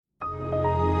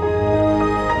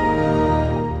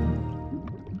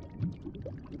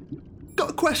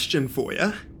question for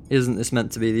you. Isn't this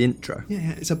meant to be the intro?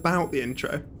 Yeah, it's about the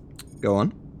intro. Go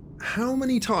on. How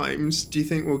many times do you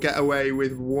think we'll get away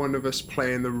with one of us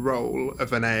playing the role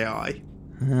of an AI?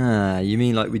 You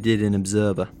mean like we did in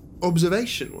Observer?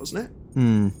 Observation, wasn't it?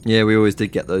 Yeah, we always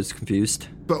did get those confused.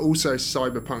 But also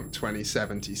Cyberpunk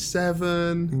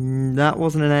 2077. That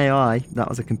wasn't an AI, that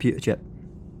was a computer chip.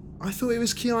 I thought it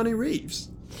was Keanu Reeves.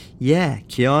 Yeah,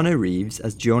 Keanu Reeves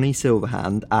as Johnny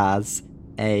Silverhand as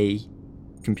a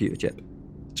computer chip.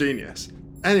 Genius.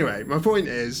 Anyway, my point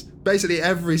is, basically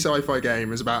every sci-fi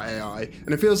game is about AI,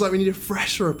 and it feels like we need a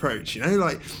fresher approach, you know,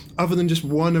 like other than just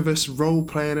one of us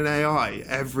role-playing an AI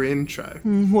every intro.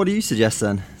 What do you suggest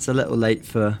then? It's a little late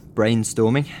for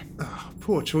brainstorming.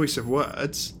 Poor choice of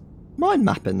words. Mind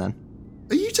mapping then.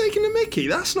 Are you taking the mickey?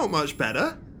 That's not much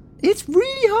better. It's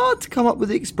really hard to come up with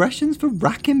expressions for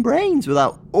racking brains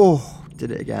without, did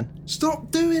it again.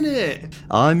 Stop doing it.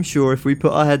 I'm sure if we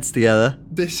put our heads together...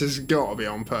 This has got to be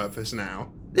on purpose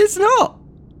now. It's not!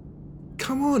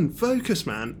 Come on, focus,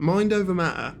 man. Mind over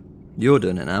matter. You're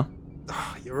doing it now.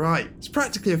 You're right. It's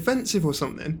practically offensive or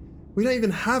something. We don't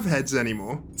even have heads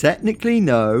anymore. Technically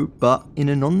no, but in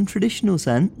a non-traditional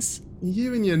sense.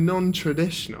 You and your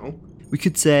non-traditional. We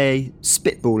could say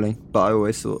spitballing, but I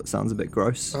always thought it sounds a bit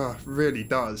gross. It really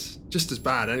does. Just as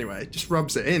bad anyway. Just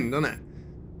rubs it in, doesn't it?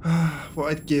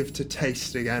 What I'd give to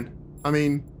taste again. I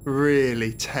mean,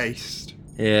 really taste.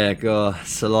 Yeah, God,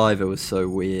 saliva was so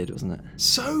weird, wasn't it?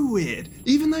 So weird.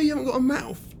 Even though you haven't got a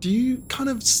mouth, do you kind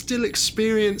of still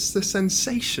experience the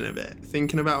sensation of it,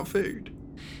 thinking about food?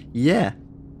 Yeah.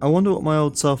 I wonder what my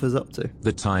old self is up to.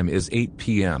 The time is 8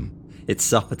 p.m. It's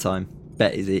supper time.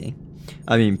 Betty's eating.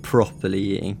 I mean,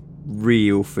 properly eating.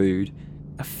 Real food.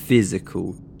 A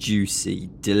physical,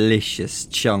 juicy, delicious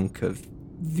chunk of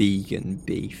vegan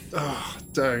beef.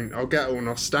 Don't. I'll get all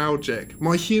nostalgic.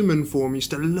 My human form used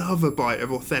to love a bite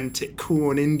of authentic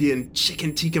corn Indian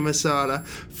chicken tikka masala,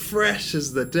 fresh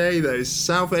as the day those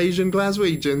South Asian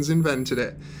Glaswegians invented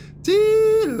it.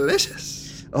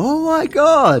 Delicious. Oh my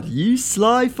God, you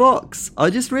sly fox.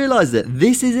 I just realised it.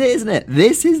 This is it, isn't it?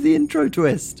 This is the intro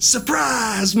twist.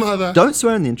 Surprise, mother. Don't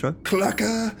swear in the intro.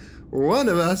 Clucker. One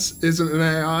of us isn't an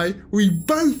AI. We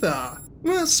both are.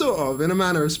 Well, sort of, in a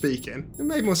manner of speaking. It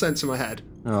made more sense in my head.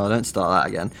 Oh, don't start that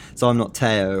again. So I'm not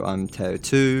Teo, I'm Teo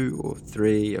 2 or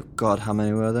 3. Oh God, how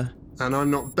many were there? And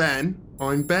I'm not Ben,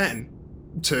 I'm Ben.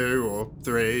 2 or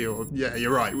 3 or... Yeah,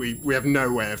 you're right, we have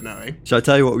no way of knowing. Shall I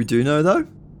tell you what we do know though?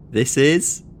 This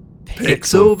is...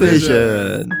 Pixel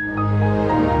Vision!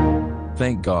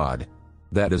 Thank God.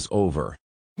 That is over.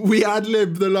 We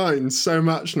ad-lib the lines so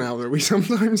much now that we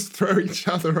sometimes throw each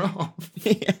other off.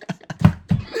 Yeah.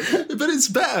 But it's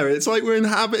better. It's like we're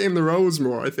inhabiting the roles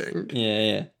more, I think.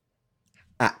 Yeah.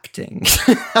 Acting.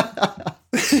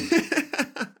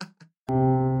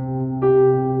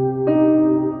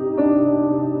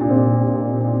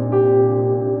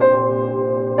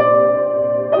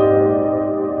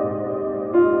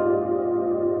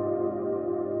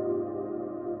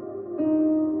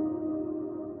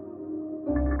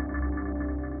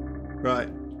 Right.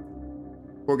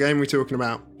 What game are we talking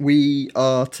about? We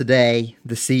are today,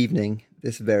 this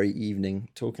very evening,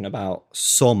 talking about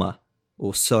Soma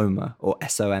or Soma or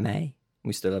Soma.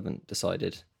 We still haven't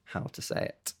decided how to say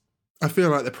it. I feel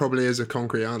like there probably is a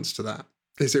concrete answer to that.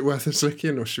 Is it worth us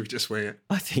looking or should we just wing it?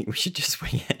 I think we should just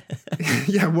wing it.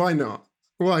 Yeah, why not?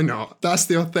 Why not? That's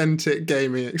the authentic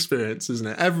gaming experience, isn't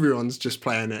it? Everyone's just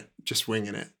playing it, just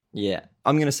winging it. Yeah.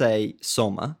 I'm going to say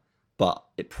Soma, but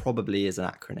it probably is an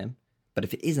acronym. But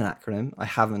if it is an acronym, I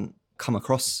haven't come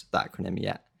across the acronym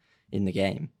yet in the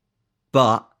game.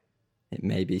 But it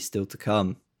may be still to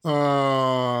come.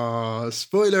 Oh,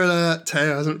 spoiler alert,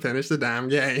 Teo hasn't finished the damn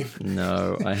game.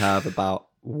 No, I have about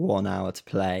 1 hour to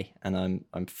play and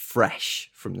I'm fresh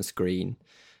from the screen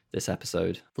this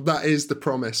episode. But that is the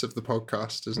promise of the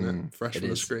podcast, isn't it? Fresh from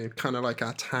the is. screen. Kind of like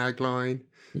our tagline.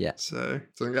 Yeah. So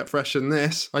it doesn't get fresher than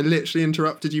this. I literally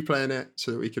interrupted you playing it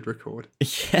so that we could record.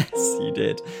 Yes, you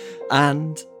did.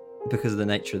 And because of the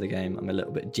nature of the game, I'm a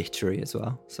little bit jittery as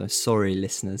well. So sorry,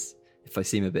 listeners, if I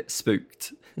seem a bit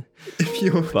spooked. If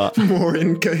you're more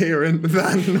incoherent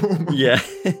than normal. Yeah.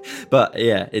 But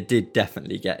yeah, it did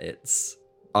definitely get its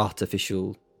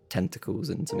artificial tentacles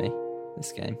into me,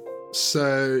 this game.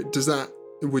 So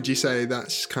would you say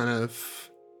that's kind of,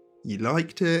 you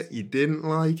liked it, you didn't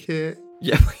like it?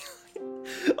 Yeah.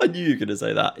 I knew you were going to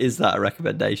say that. Is that a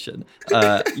recommendation?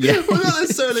 Yeah. Well, not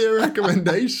necessarily a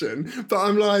recommendation, but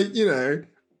I'm like,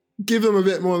 give them a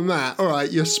bit more than that. All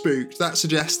right, you're spooked. That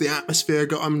suggests the atmosphere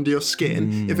got under your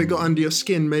skin. If it got under your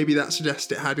skin, maybe that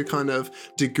suggests it had a kind of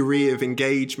degree of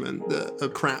engagement that a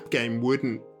crap game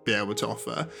wouldn't be able to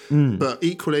offer. But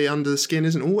equally, under the skin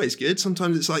isn't always good.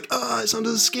 Sometimes it's like, it's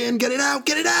under the skin, get it out.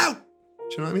 Do you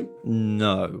know what I mean?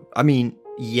 No. I mean,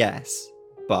 yes,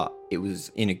 but it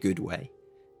was in a good way.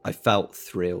 I felt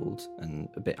thrilled and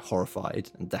a bit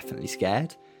horrified and definitely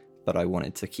scared, but I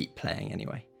wanted to keep playing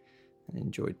anyway and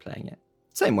enjoyed playing it.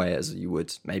 Same way as you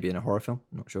would maybe in a horror film,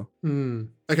 I'm not sure.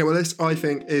 Okay, well, this, I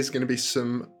think, is going to be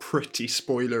some pretty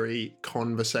spoilery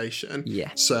conversation.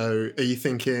 Yeah. So are you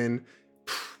thinking,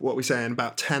 what are we saying,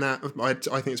 about 10 hours? I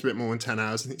think it's a bit more than 10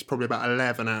 hours. I think it's probably about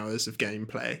 11 hours of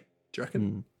gameplay. Do you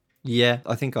reckon? Yeah,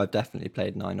 I think I've definitely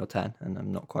played 9 or 10 and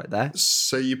I'm not quite there.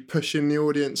 So you pushing the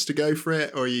audience to go for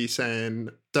it, or are you saying,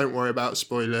 don't worry about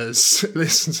spoilers,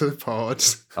 listen to the pod?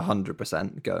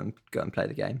 100% go and play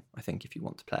the game, I think, if you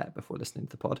want to play it before listening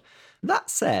to the pod. That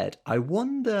said, I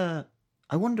wonder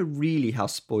really how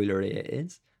spoilery it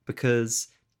is, because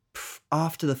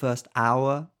after the first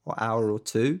hour or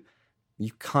two,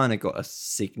 you kind of got a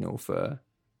signal for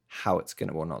how it's going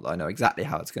to, well, not that I know exactly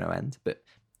how it's going to end, but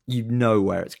you know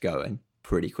where it's going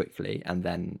pretty quickly, and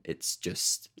then it's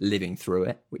just living through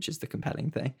it, which is the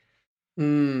compelling thing.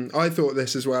 I thought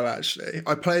this as well, actually.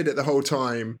 I played it the whole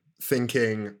time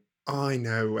thinking, I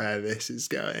know where this is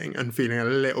going, and feeling a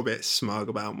little bit smug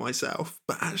about myself.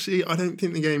 But actually, I don't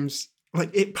think the game's, like,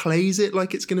 it plays it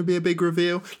like it's going to be a big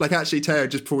reveal. Like, actually, Teo,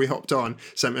 just before we hopped on,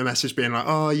 sent me a message being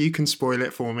like, you can spoil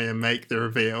it for me and make the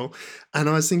reveal. And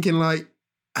I was thinking, like,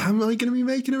 am I going to be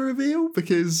making a reveal?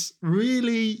 Because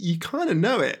really, you kind of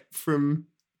know it from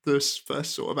this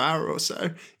first sort of hour or so.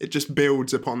 It just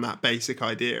builds upon that basic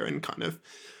idea and kind of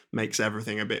makes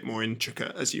everything a bit more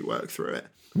intricate as you work through it.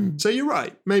 So you're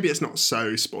right. Maybe it's not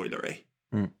so spoilery.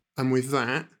 And with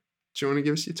that, do you want to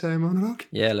give us your Teo monologue?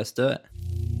 Yeah, let's do it.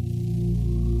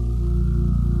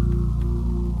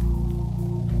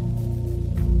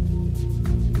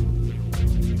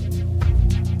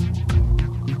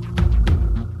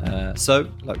 So,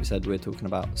 like we said, we're talking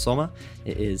about Soma.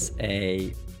 It is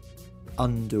a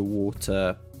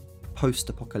underwater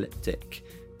post-apocalyptic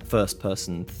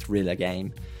first-person thriller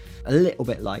game. A little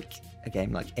bit like a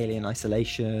game like Alien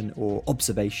Isolation or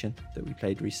Observation that we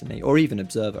played recently, or even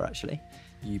Observer, actually.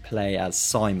 You play as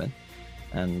Simon,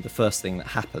 and the first thing that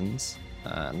happens,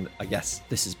 and I guess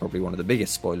this is probably one of the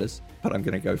biggest spoilers, but I'm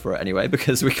going to go for it anyway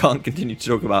because we can't continue to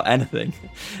talk about anything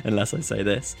unless I say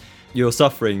this. You're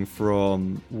suffering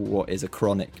from what is a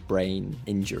chronic brain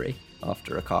injury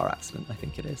after a car accident, I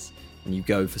think it is. And you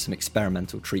go for some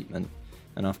experimental treatment.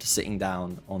 And after sitting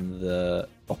down on the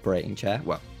operating chair,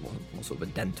 well, more sort of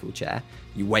a dental chair,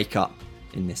 you wake up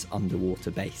in this underwater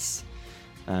base.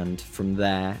 And from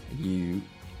there, you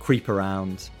creep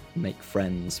around, make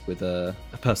friends with a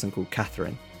person called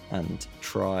Catherine, and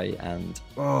try and...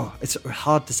 it's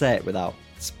hard to say it without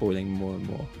spoiling more and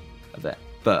more of it.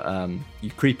 But you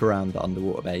creep around the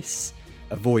underwater base,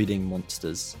 avoiding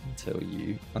monsters until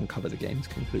you uncover the game's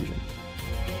conclusion.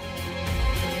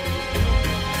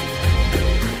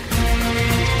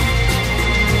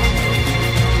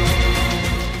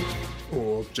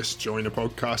 Or just join a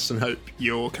podcast and hope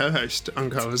your co-host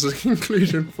uncovers the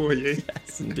conclusion for you.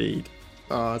 Yes, indeed.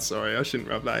 Sorry, I shouldn't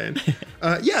rub that in.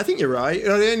 Yeah, I think you're right.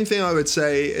 The only thing I would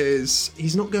say is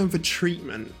he's not going for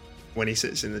treatment when he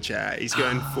sits in the chair. He's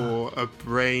going for a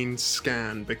brain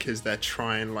scan because they're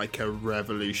trying like a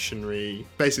revolutionary...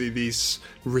 Basically, these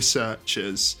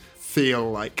researchers feel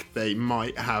like they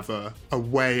might have a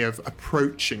way of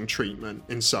approaching treatment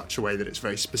in such a way that it's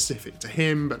very specific to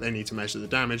him, but they need to measure the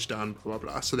damage done, blah,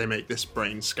 blah, blah. So they make this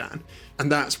brain scan. And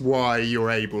that's why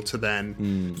you're able to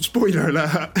then, spoiler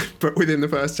alert, but within the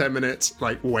first 10 minutes,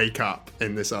 like wake up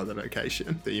in this other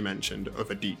location that you mentioned of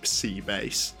a deep sea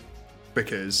base.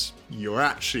 Because you're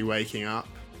actually waking up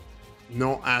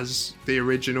not as the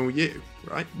original you,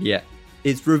 right? Yeah.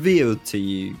 It's revealed to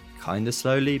you kind of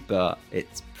slowly, but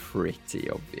it's pretty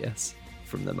obvious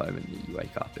from the moment that you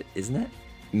wake up, isn't it?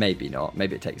 Maybe not.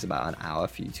 Maybe it takes about an hour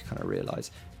for you to kind of realise.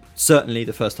 Certainly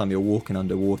the first time you're walking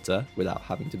underwater without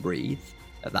having to breathe,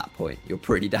 at that point, you're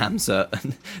pretty damn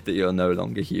certain that you're no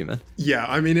longer human. Yeah,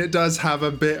 I mean, it does have a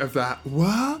bit of that,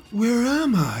 what? Where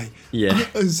am I? Yeah.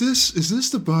 Is this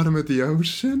the bottom of the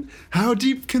ocean? How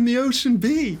deep can the ocean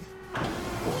be?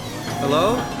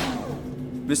 Hello?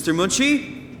 Mr.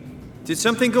 Munchie? Did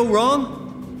something go wrong?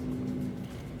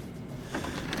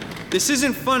 This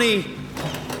isn't funny.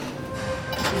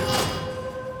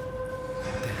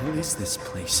 What the hell is this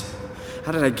place?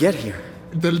 How did I get here?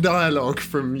 The dialogue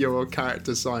from your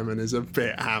character, Simon, is a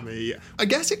bit hammy. I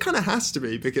guess it kind of has to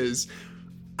be, because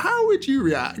how would you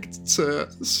react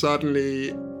to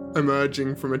suddenly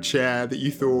emerging from a chair that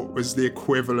you thought was the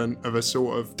equivalent of a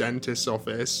sort of dentist's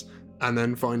office and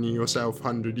then finding yourself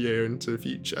 100 years into the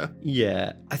future.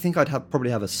 Yeah, I think I'd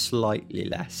probably have a slightly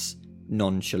less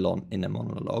nonchalant inner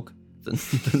monologue than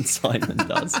Simon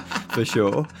does, for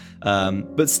sure.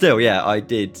 But still, yeah, I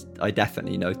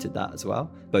definitely noted that as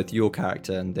well. Both your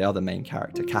character and the other main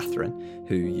character, Catherine,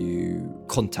 who you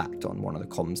contact on one of the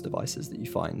comms devices that you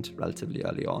find relatively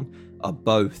early on, are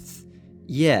both,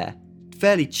 yeah,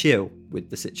 fairly chill with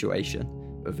the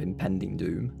situation of impending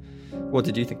doom. What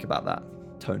did you think about that,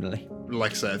 tonally?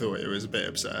 Like I said, I thought it was a bit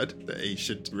absurd that he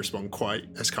should respond quite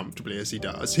as comfortably as he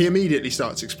does. He immediately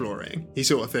starts exploring. He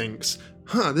sort of thinks,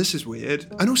 this is weird.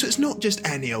 And also, it's not just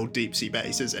any old deep sea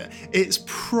base, is it? It's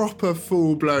proper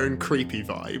full-blown creepy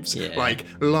vibes. Yeah. Like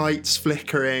lights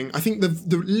flickering. I think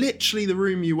literally the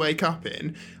room you wake up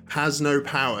in has no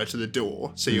power to the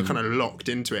door, so you're kind of locked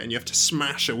into it, and you have to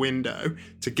smash a window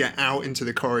to get out into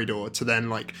the corridor to then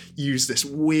like use this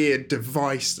weird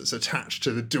device that's attached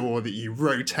to the door that you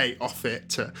rotate off it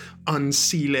to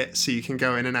unseal it so you can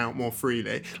go in and out more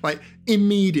freely. Like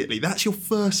immediately, that's your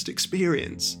first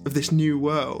experience of this new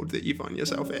world that you find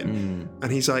yourself in.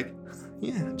 And he's like,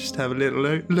 yeah, just have a little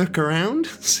look around,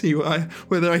 see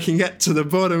whether I can get to the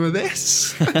bottom of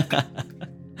this.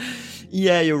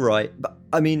 Yeah, you're right. But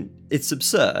I mean, it's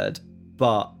absurd,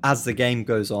 but as the game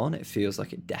goes on, it feels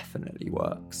like it definitely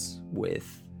works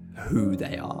with who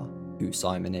they are, who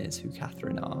Simon is, who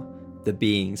Catherine are, the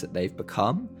beings that they've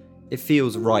become. It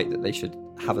feels right that they should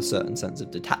have a certain sense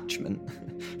of detachment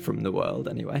from the world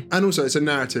anyway. And also, it's a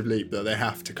narrative leap that they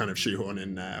have to kind of shoehorn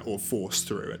in there, or force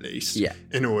through at least,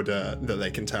 in order that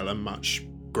they can tell a much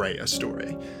greater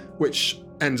story, which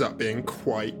ends up being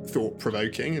quite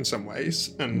thought-provoking in some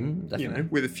ways, and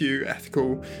with a few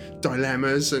ethical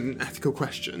dilemmas and ethical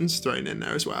questions thrown in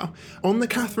there as well. On the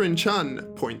Catherine Chun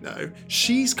point though,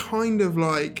 she's kind of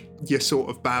like your sort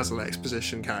of Basil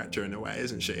exposition character in a way,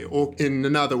 isn't she? Or in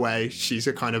another way, she's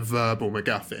a kind of verbal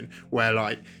MacGuffin, where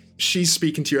like she's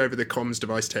speaking to you over the comms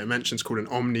device Teo mentions called an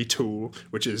Omni tool,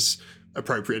 which is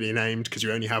appropriately named because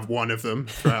you only have one of them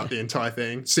throughout the entire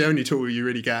thing. It's the only tool you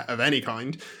really get of any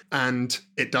kind, and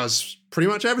it does pretty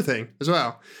much everything as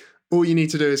well. All you need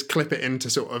to do is clip it into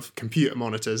sort of computer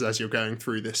monitors as you're going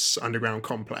through this underground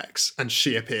complex, and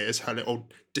she appears, her little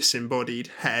disembodied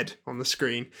head on the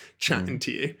screen, chatting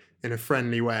to you in a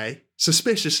friendly way,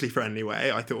 suspiciously friendly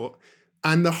way, I thought.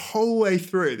 And the whole way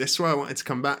through, this is why I wanted to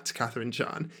come back to Catherine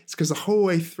Chun, it's because the whole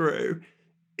way through,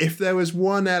 if there was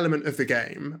one element of the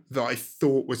game that I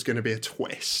thought was going to be a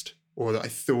twist, or that I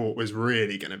thought was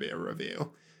really going to be a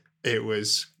reveal, it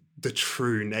was the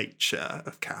true nature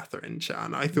of Catherine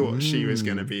Chun. I thought she was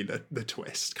going to be the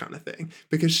twist kind of thing,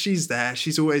 because she's there.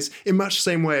 She's always, in much the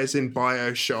same way as in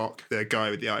BioShock, the guy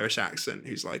with the Irish accent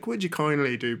who's like, would you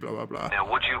kindly do blah, blah, blah.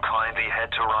 Now, would you kindly head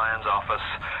to Ryan's office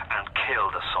and kill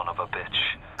the son of a bitch?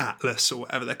 Atlas or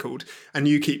whatever they're called, and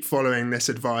you keep following this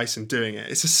advice and doing it.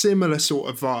 It's a similar sort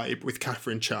of vibe with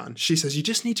Catherine Chun. She says, you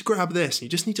just need to grab this, and you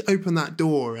just need to open that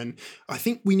door, and I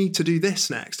think we need to do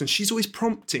this next. And she's always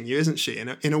prompting you, isn't she,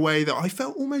 in a way that I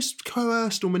felt almost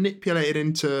coerced or manipulated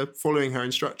into following her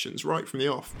instructions right from the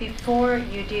off. Before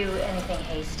you do anything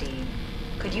hasty,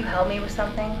 could you help me with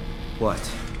something? What?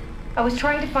 I was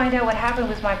trying to find out what happened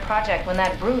with my project when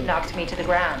that brute knocked me to the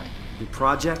ground. Your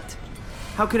project?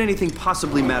 How could anything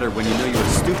possibly matter when you know you're a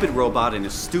stupid robot in a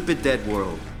stupid dead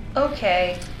world?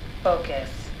 Okay,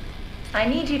 focus. I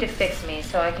need you to fix me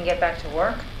so I can get back to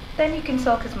work. Then you can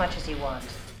sulk as much as you want.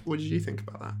 What did you think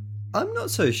about that? I'm not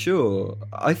so sure.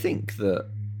 I think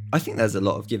there's a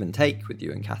lot of give and take with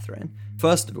you and Catherine.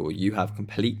 First of all, you have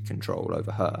complete control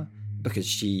over her because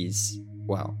she's,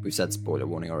 well, we've said spoiler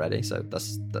warning already, so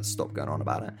let's stop going on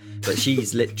about it. But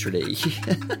she's literally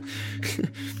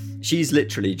she's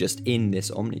literally just in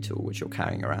this Omni tool which you're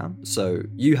carrying around. So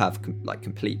you have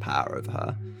complete power over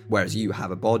her, whereas you have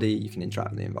a body, you can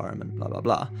interact with the environment, blah, blah,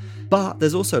 blah. But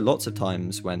there's also lots of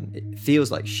times when it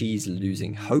feels like she's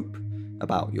losing hope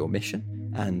about your mission,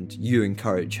 and you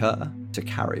encourage her to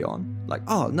carry on. Like,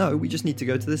 oh no, we just need to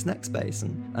go to this next base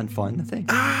and find the thing.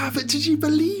 But did you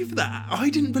believe that? I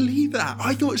didn't believe that.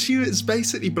 I thought she was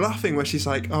basically bluffing, where she's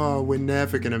like, oh, we're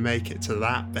never going to make it to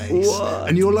that base. What?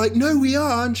 And you're like, no, we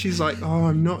are. And she's like, oh,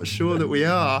 I'm not sure that we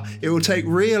are. It will take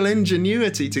real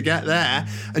ingenuity to get there.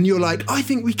 And you're like, I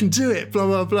think we can do it, blah,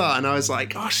 blah, blah. And I was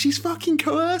like, oh, she's fucking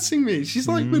coercing me. She's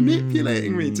like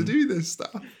manipulating me to do this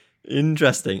stuff.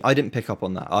 Interesting. I didn't pick up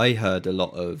on that. I heard a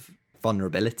lot of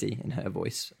vulnerability in her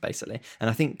voice, basically. And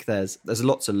I think there's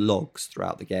lots of logs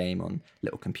throughout the game on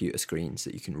little computer screens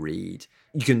that you can read.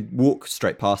 You can walk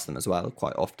straight past them as well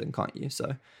quite often, can't you?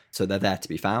 So they're there to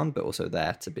be found, but also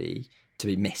there to be to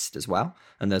be missed as well.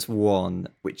 And there's one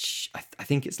which I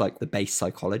think it's like the base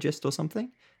psychologist or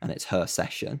something, and it's her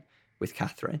session with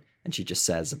Catherine, and she just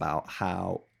says about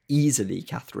how easily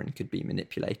Catherine could be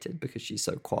manipulated because she's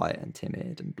so quiet and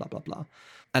timid and blah, blah, blah.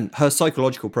 And her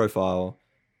psychological profile,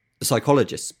 the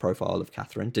psychologist's profile of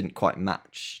Catherine, didn't quite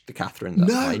match the Catherine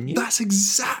that I knew. That's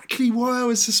exactly why I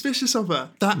was suspicious of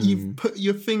her. That you've put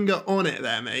your finger on it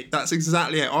there, mate. That's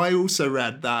exactly it. I also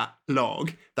read that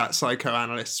log, that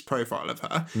psychoanalyst's profile of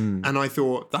her, and I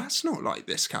thought, that's not like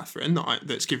this Catherine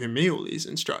that's giving me all these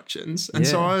instructions. And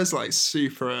so I was like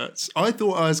I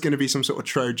thought I was going to be some sort of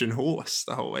Trojan horse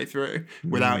the whole way through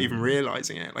without even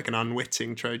realising it, like an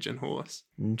unwitting Trojan horse.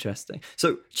 Interesting.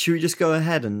 So should we just go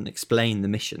ahead and explain the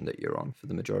mission that you're on for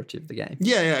the majority of the game?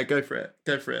 Yeah, go for it.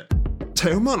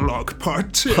 Teo Monologue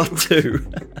Part 2. Part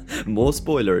 2. More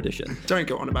spoiler edition. Don't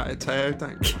go on about it, Teo.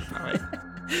 Don't go on about it.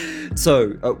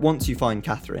 So once you find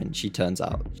Catherine, she turns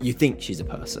out, you think she's a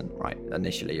person, right?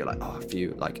 Initially, you're like, oh, I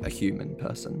feel like a human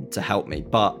person to help me.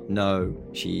 But no,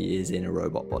 she is in a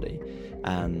robot body.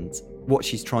 And what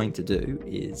she's trying to do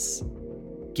is,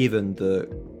 given the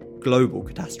global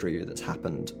catastrophe that's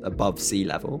happened above sea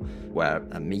level, where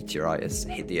a meteorite has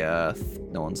hit the Earth,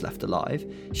 no one's left alive,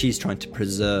 she's trying to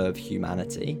preserve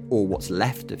humanity, or what's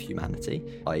left of humanity,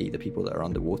 i.e. the people that are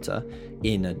underwater,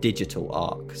 in a digital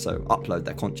ark. So upload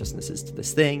their consciousnesses to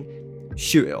this thing,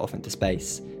 shoot it off into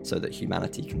space so that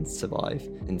humanity can survive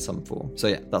in some form. So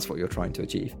yeah, that's what you're trying to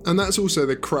achieve. And that's also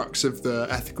the crux of the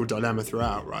ethical dilemma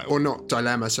throughout, right? Or not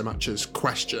dilemma so much as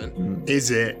question.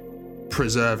 Is it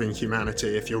preserving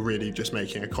humanity if you're really just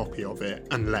making a copy of it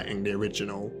and letting the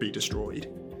original be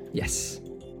destroyed? Yes.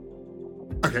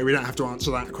 Okay, we don't have to answer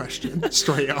that question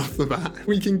straight off the bat.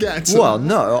 We can get to Well,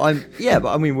 no,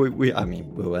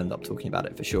 we'll end up talking about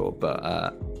it for sure,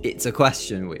 but it's a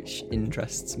question which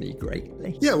interests me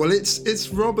greatly. Yeah, well, it's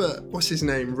Robert, what's his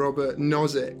name? Robert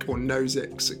Nozick, or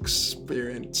Nozick's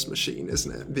experience machine,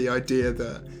 isn't it? The idea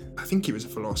that, I think he was a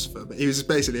philosopher, but he was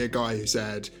basically a guy who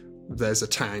said, there's a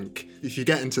tank. If you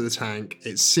get into the tank,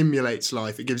 it simulates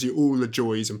life. It gives you all the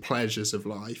joys and pleasures of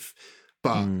life.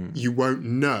 But you won't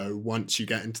know once you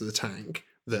get into the tank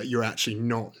that you're actually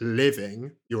not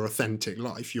living your authentic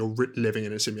life. You're living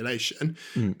in a simulation.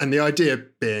 And the idea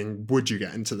being, would you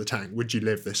get into the tank? Would you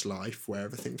live this life where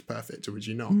everything's perfect, or would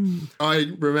you not?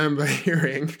 I remember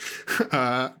hearing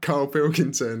Carl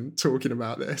Pilkington talking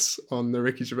about this on the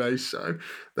Ricky Gervais show.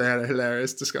 They had a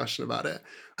hilarious discussion about it.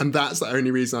 And that's the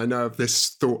only reason I know of this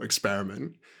thought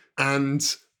experiment. And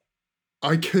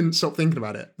I couldn't stop thinking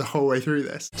about it the whole way through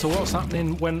this. So what's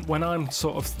happening when I'm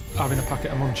sort of having a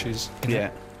packet of munchies?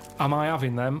 Am I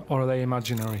having them, or are they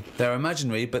imaginary? They're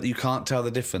imaginary, but you can't tell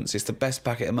the difference. It's the best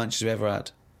packet of munchies we've ever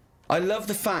had. I love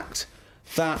the fact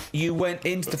that you went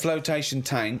into the flotation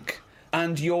tank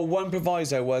and your one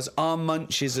proviso was, are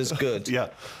munchies as good? Yeah.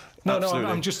 No,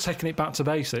 absolutely. I'm just taking it back to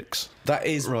basics. That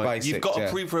is right. basic. You've got to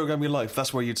pre-program your life.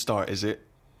 That's where you'd start, is it?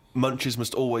 Munchies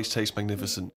must always taste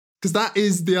magnificent. Because that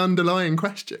is the underlying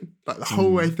question, like the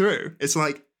whole way through. It's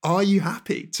like, are you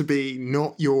happy to be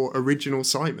not your original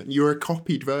Simon? You're a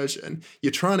copied version.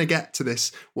 You're trying to get to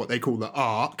this, what they call the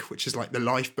Ark, which is like the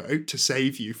lifeboat to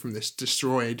save you from this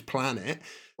destroyed planet,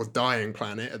 or dying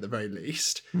planet at the very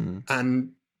least.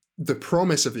 And the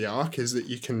promise of the Ark is that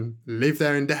you can live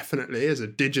there indefinitely as a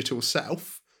digital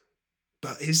self.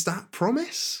 But is that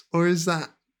promise? Or is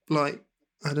that like,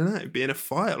 I don't know, being a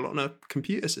file on a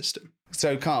computer system?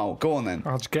 So, Carl, go on then.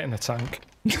 I'll just get in the tank.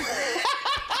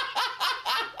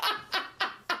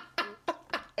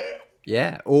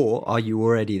 Yeah, or are you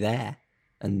already there?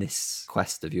 And this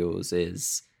quest of yours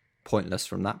is pointless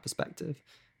from that perspective.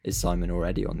 Is Simon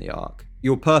already on the Ark?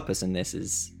 Your purpose in this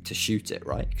is to shoot it,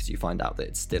 right? Because you find out that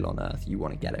it's still on Earth. You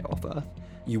want to get it off Earth.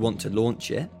 You want to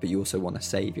launch it, but you also want to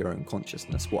save your own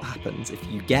consciousness. What happens if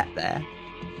you get there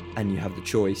and you have the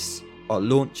choice, I'll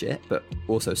launch it, but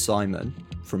also Simon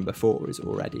from before is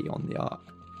already on the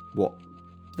Ark? What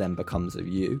then becomes of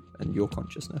you and your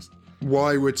consciousness?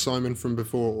 Why would Simon from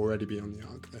before already be on the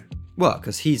Ark, though? Well,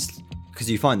 because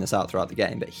you find this out throughout the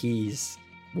game, but he's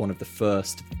one of the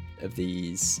first of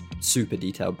these super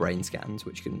detailed brain scans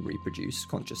which can reproduce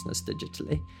consciousness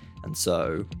digitally. And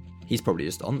so he's probably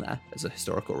just on there as a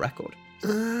historical record.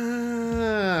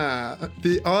 The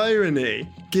irony.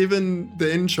 Given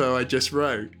the intro I just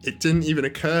wrote, it didn't even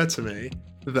occur to me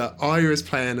that I was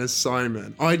playing as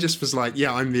Simon. I just was like,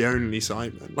 yeah, I'm the only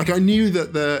Simon. Like, I knew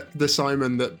that the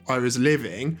Simon that I was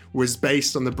living was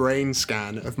based on the brain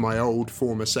scan of my old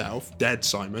former self, dead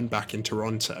Simon, back in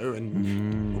Toronto,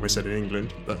 and almost said in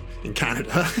England, but in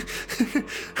Canada.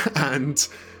 And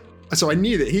So I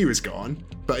knew that he was gone,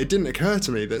 but it didn't occur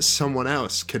to me that someone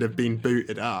else could have been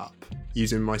booted up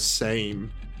using my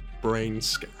same brain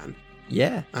scan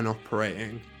Yeah. and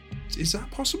operating. Is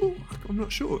that possible? I'm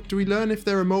not sure. Do we learn if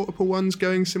there are multiple ones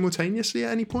going simultaneously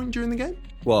at any point during the game?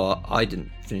 Well, I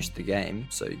didn't finish the game,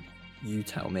 so you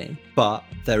tell me. But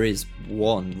there is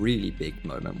one really big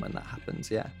moment when that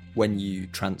happens, yeah. When you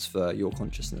transfer your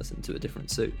consciousness into a different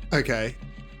suit. Okay,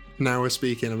 now we're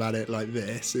speaking about it like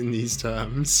this, in these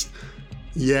terms.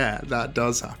 Yeah, that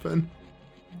does happen.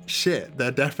 Shit,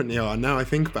 there definitely are. Now I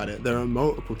think about it, there are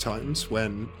multiple times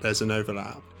when there's an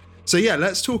overlap. So yeah,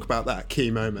 let's talk about that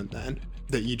key moment then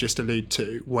that you just allude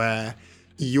to, where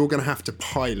you're going to have to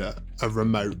pilot a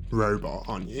remote robot,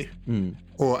 aren't you?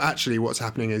 Or actually what's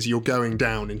happening is you're going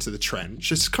down into the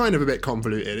trench. It's kind of a bit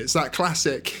convoluted. It's that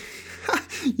classic,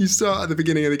 you start at the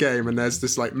beginning of the game and there's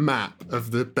this like map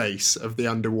of the base, of the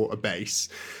underwater base.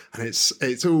 And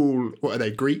it's all, what are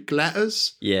they, Greek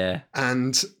letters? Yeah.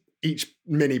 And each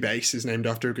mini base is named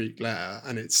after a Greek letter,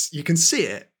 and you can see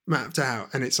it mapped out,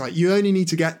 and it's like you only need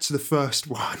to get to the first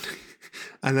one.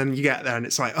 And then you get there and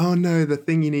it's like, oh no, the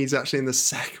thing you need is actually in the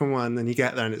second one. Then you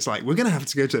get there and it's like, we're going to have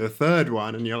to go to the third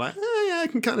one. And you're like, oh yeah, I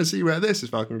can kind of see where this is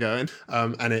fucking going.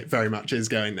 And it very much is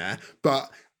going there.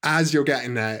 But as you're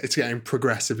getting there, it's getting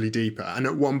progressively deeper. And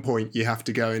at one point you have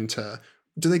to go into,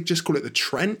 do they just call it the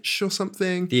trench or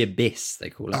something? The abyss, they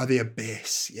call it. Oh, the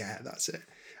abyss. Yeah, that's it.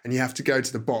 And you have to go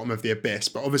to the bottom of the abyss.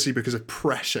 But obviously because of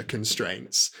pressure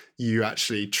constraints, you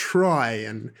actually try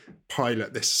and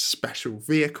pilot this special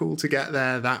vehicle to get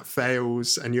there. That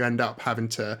fails, and you end up having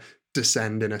to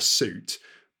descend in a suit.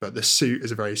 But the suit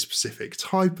is a very specific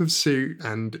type of suit,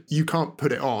 and you can't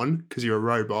put it on because you're a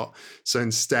robot. So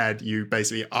instead, you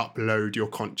basically upload your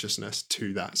consciousness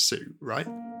to that suit, right?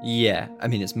 Yeah, I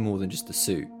mean, it's more than just a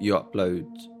suit. You upload,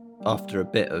 after a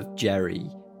bit of Jerry,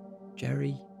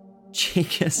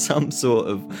 some sort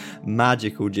of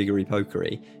magical jiggery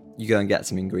pokery, you go and get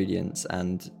some ingredients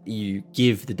and you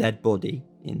give the dead body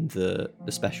in the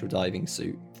special diving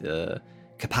suit the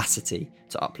capacity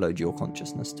to upload your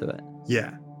consciousness to it.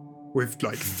 Yeah, with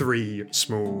like three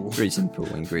simple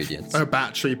ingredients. A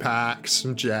battery pack,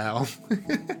 some gel.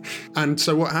 And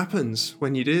so what happens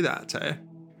when you do that, Teo?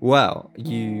 Well,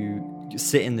 you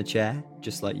sit in the chair,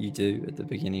 just like you do at the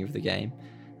beginning of the game,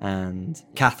 and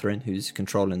Catherine, who's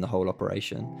controlling the whole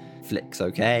operation, flicks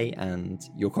OK, and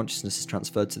your consciousness is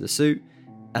transferred to the suit.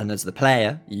 And as the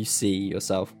player, you see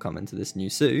yourself come into this new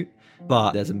suit,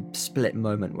 but there's a split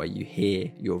moment where you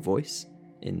hear your voice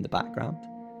in the background.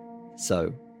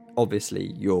 So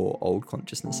obviously your old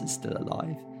consciousness is still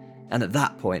alive. And at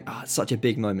that point, it's such a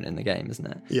big moment in the game, isn't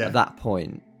it? Yeah. At that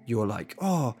point, you're like,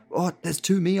 oh, there's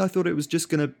two me. I thought it was just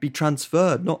going to be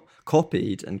transferred, not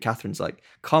copied. And Catherine's like,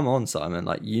 come on, Simon,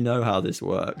 like, you know how this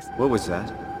works. What was that?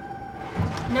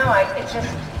 No, it just...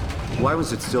 Why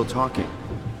was it still talking?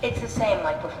 It's the same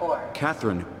like before.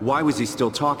 Catherine, why was he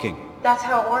still talking? That's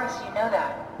how it works, you know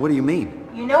that. What do you mean?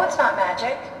 You know it's not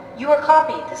magic. You were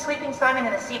copied. The sleeping Simon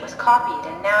in the seat was copied,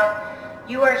 and now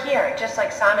you are here, just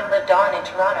like Simon lived on in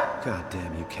Toronto. God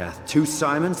damn you, Kath. Two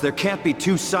Simons? There can't be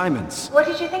two Simons. What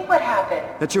did you think would happen?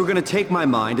 That you were gonna take my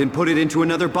mind and put it into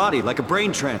another body, like a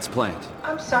brain transplant.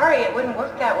 I'm sorry, it wouldn't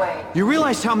work that way. You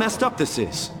realize how messed up this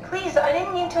is? Please, I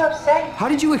didn't mean to upset you. How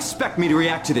did you expect me to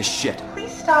react to this shit?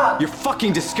 Please stop. You're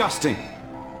fucking disgusting.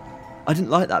 I didn't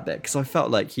like that bit because I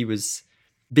felt like he was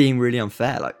being really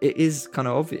unfair. Like, it is kind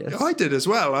of obvious. I did as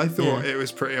well. I thought it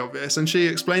was pretty obvious, and she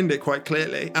explained it quite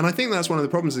clearly. And I think that's one of the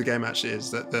problems of the game, actually,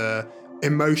 is that the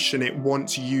emotion it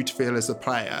wants you to feel as the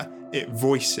player, it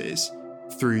voices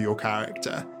through your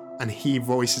character, and he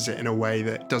voices it in a way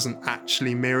that doesn't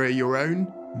actually mirror your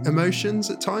own emotions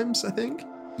at times, I think.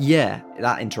 Yeah,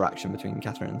 that interaction between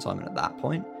Catherine and Simon at that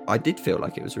point, I did feel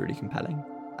like it was really compelling.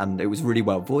 And it was really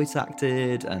well voice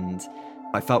acted, and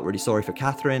I felt really sorry for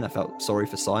Catherine. I felt sorry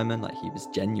for Simon. Like, he was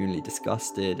genuinely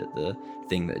disgusted at the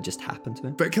thing that had just happened to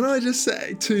him. But can I just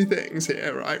say two things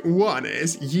here, right? One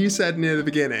is, you said near the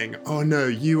beginning, oh no,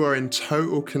 you are in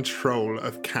total control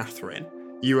of Catherine.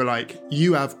 You were like,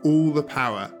 you have all the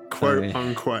power, quote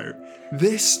unquote.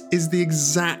 This is the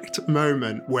exact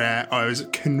moment where I was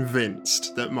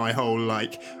convinced that my whole,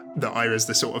 that I was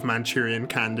the sort of Manchurian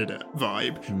Candidate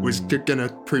vibe was going to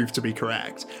prove to be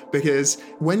correct. Because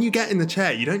when you get in the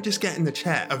chair, you don't just get in the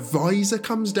chair. A visor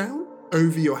comes down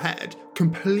over your head,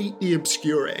 completely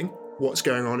obscuring what's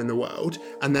going on in the world.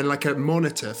 And then like a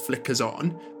monitor flickers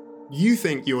on. You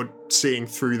think you're seeing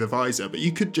through the visor, but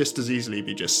you could just as easily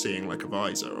be just seeing like a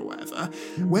visor or whatever.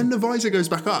 When the visor goes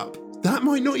back up, that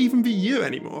might not even be you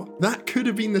anymore. That could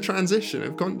have been the transition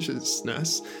of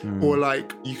consciousness, or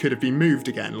like you could have been moved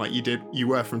again, like you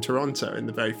were from Toronto in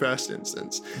the very first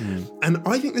instance. And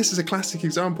I think this is a classic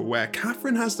example where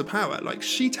Catherine has the power. Like,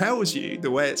 she tells you the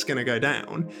way it's going to go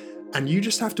down, and you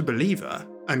just have to believe her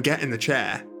and get in the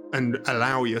chair and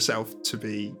allow yourself to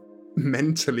be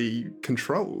mentally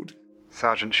controlled.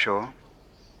 Sergeant Shaw.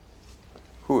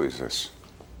 Who is this?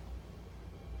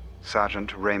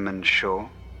 Sergeant Raymond Shaw.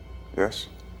 Yes?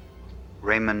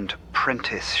 Raymond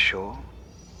Prentice Shaw.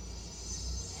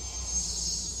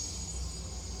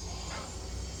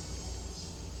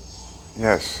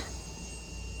 Yes.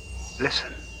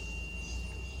 Listen.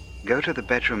 Go to the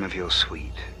bedroom of your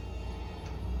suite.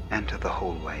 Enter the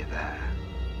hallway there.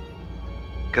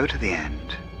 Go to the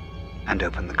end and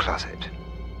open the closet.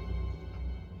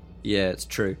 Yeah, it's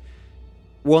true.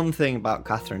 One thing about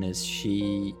Catherine is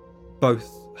both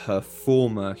her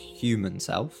former human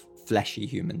self, fleshy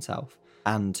human self,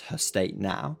 and her state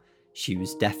now, she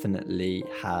was definitely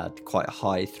had quite a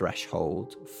high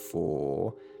threshold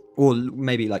for, or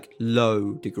maybe like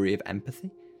low degree of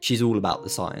empathy. She's all about the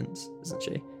science, isn't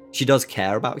she? She does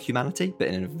care about humanity, but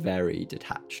in a very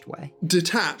detached way.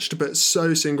 Detached, but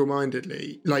so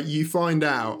single-mindedly. Like, you find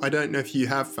out, I don't know if you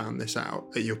have found this out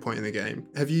at your point in the game.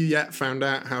 Have you yet found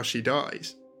out how she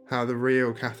dies? How the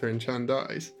real Catherine Chun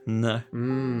dies? No.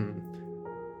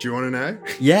 Do you want to know?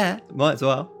 Yeah, might as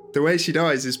well. The way she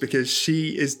dies is because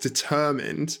she is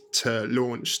determined to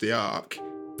launch the Ark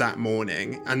that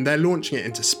morning, and they're launching it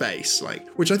into space, like,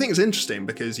 which I think is interesting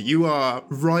because you are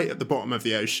right at the bottom of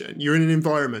the ocean. You're in an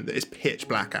environment that is pitch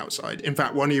black outside. In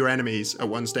fact, one of your enemies at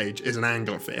one stage is an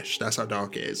anglerfish. That's how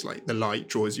dark it is. Like, the light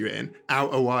draws you in.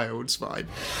 Outer Wilds vibe.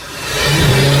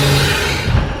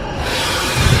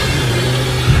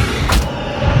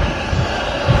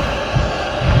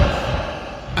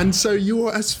 And so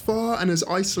you're as far and as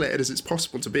isolated as it's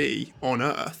possible to be on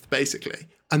Earth, basically.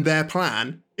 And their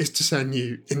plan is to send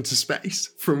you into space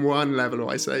from one level of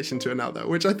isolation to another,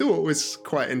 which I thought was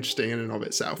quite interesting in and of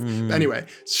itself. But anyway,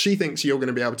 she thinks you're going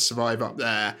to be able to survive up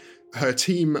there. Her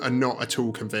team are not at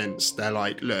all convinced. They're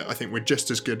like, look, I think we're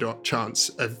just as good a chance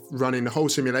of running the whole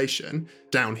simulation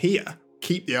down here.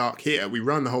 Keep the Ark here. We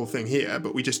run the whole thing here,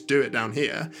 but we just do it down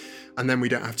here. And then we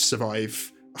don't have to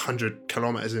survive 100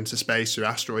 kilometers into space through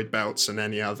asteroid belts and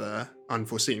any other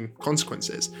unforeseen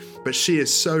consequences. But she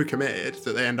is so committed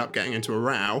that they end up getting into a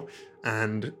row,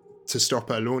 and to stop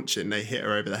her launching, they hit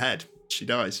her over the head. She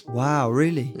dies. Wow,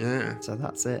 really? Yeah. So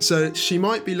that's it. So she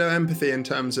might be low empathy in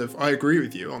terms of, I agree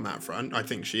with you on that front. I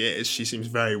think she is. She seems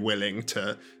very willing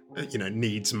to,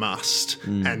 needs must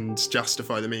and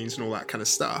justify the means and all that kind of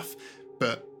stuff.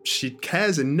 But she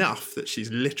cares enough that she's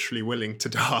literally willing to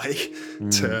die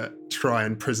to try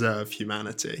and preserve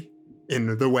humanity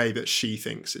in the way that she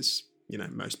thinks is,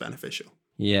 most beneficial.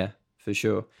 Yeah, for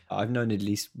sure. I've known at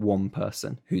least one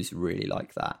person who's really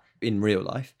like that in real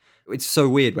life. It's so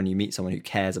weird when you meet someone who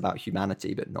cares about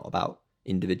humanity but not about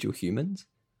individual humans.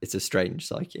 It's a strange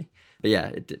psyche. But yeah,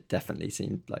 it definitely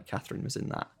seemed like Catherine was in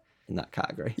that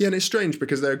category. Yeah, and it's strange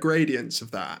because there are gradients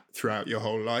of that throughout your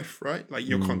whole life, right? Like,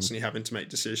 you're constantly having to make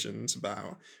decisions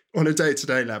about, on a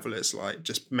day-to-day level, it's like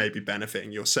just maybe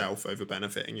benefiting yourself over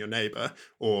benefiting your neighbor,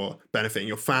 or benefiting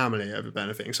your family over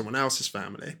benefiting someone else's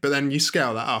family. But then you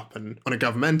scale that up, and on a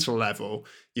governmental level,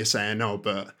 you're saying, oh,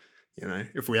 but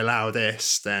if we allow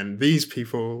this, then these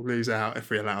people lose out. If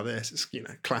we allow this, it's,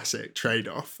 classic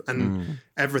trade-off. And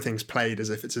everything's played as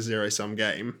if it's a zero-sum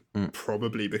game,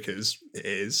 probably because it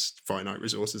is finite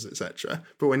resources, etc.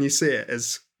 But when you see it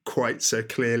as quite so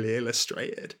clearly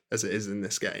illustrated as it is in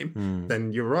this game,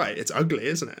 then you're right. It's ugly,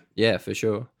 isn't it? Yeah, for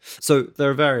sure. So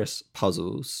there are various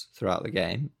puzzles throughout the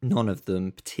game, none of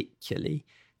them particularly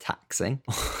taxing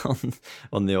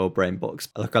on the old brain box,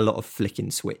 like a lot of flicking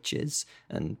switches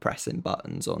and pressing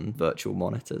buttons on virtual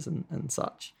monitors and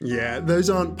such. Yeah, those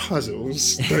aren't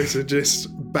puzzles. Those are just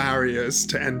barriers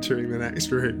to entering the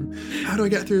next room. How do I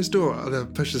get through this door? Oh, they'll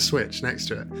push the switch next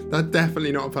to it. That's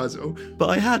definitely not a puzzle. But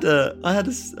I had a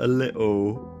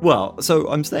little, well, so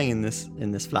I'm staying in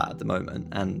this flat at the moment,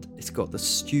 and it's got the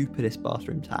stupidest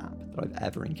bathroom tap that I've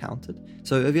ever encountered.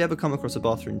 So have you ever come across a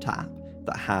bathroom tap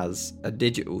that has a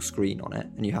digital screen on it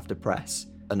and you have to press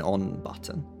an on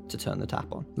button to turn the tap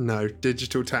on? No,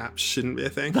 digital taps shouldn't be a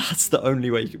thing. That's the only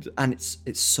way you can, and it's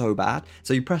so bad.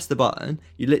 So you press the button,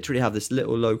 you literally have this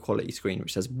little low quality screen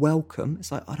which says welcome.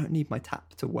 It's like, I don't need my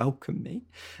tap to welcome me.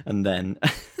 And then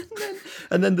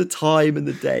the time and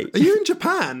the date. Are you in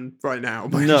Japan right now?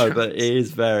 No, but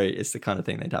it's the kind of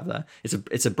thing they'd have there.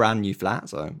 It's a brand new flat,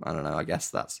 so I don't know, I guess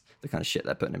that's the kind of shit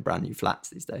they're putting in brand new flats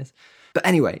these days. But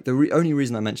anyway, the only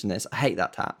reason I mention this, I hate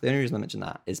that tap. The only reason I mention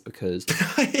that is because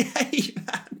I hate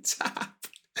that tap.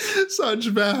 Such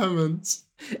vehemence.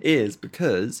 Is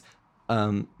because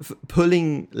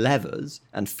pulling levers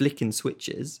and flicking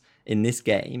switches in this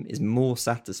game is more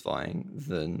satisfying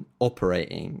than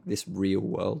operating this real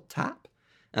world tap.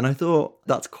 And I thought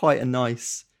that's quite a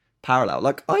nice parallel.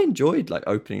 Like, I enjoyed like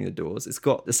opening the doors. It's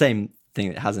got the same thing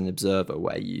that has an observer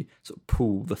where you sort of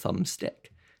pull the thumbstick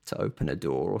to open a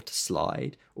door or to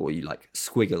slide, or you like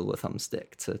squiggle the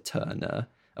thumbstick to turn a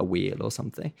wheel or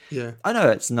something. Yeah. I know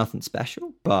it's nothing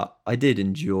special, but I did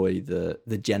enjoy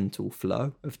the gentle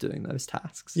flow of doing those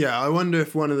tasks. Yeah, I wonder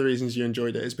if one of the reasons you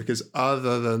enjoyed it is because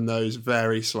other than those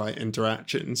very slight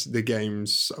interactions, the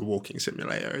game's a walking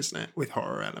simulator, isn't it? With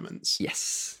horror elements.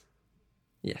 Yes.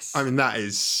 I mean, that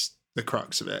is the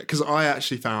crux of it, because I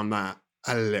actually found that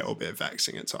a little bit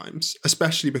vexing at times,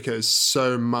 especially because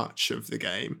so much of the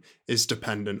game is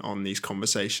dependent on these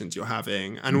conversations you're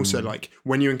having. And also, like,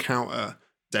 when you encounter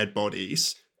dead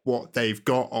bodies, what they've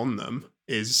got on them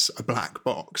is a black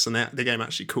box, and the game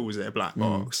actually calls it a black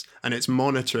box, and it's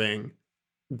monitoring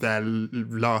their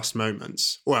last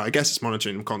moments. Well, I guess it's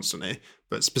monitoring them constantly,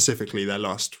 but specifically their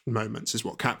last moments is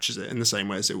what captures it in the same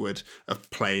way as it would a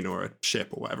plane or a ship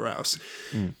or whatever else.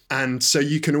 And so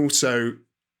you can also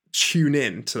tune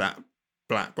in to that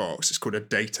black box. It's called a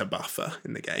data buffer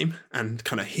in the game, and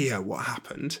kind of hear what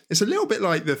happened. It's a little bit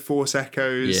like the Force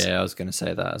Echoes. Yeah, I was going to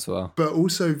say that as well. But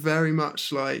also very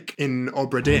much like in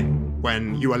Obra Dinn,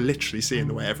 when you are literally seeing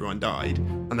the way everyone died.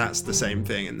 And that's the same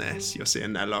thing in this. You're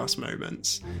seeing their last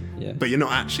moments. Yeah. But you're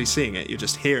not actually seeing it, you're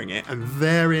just hearing it. And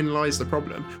therein lies the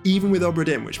problem. Even with Obra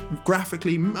Dinn, which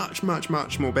graphically much, much,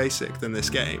 much more basic than this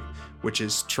game, which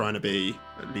is trying to be,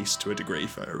 at least to a degree,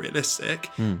 photorealistic.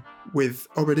 With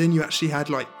Obra Dinn, you actually had,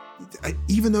 like,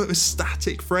 even though it was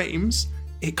static frames,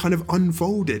 it kind of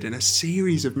unfolded in a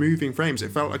series of moving frames. It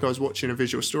felt like I was watching a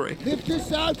visual story. Lift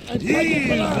this out and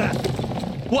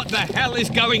What the hell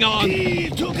is going on?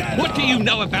 What do you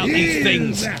know about these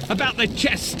things? About the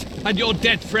chest and your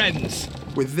dead friends?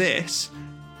 With this,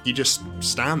 you just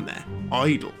stand there,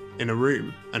 idle, in a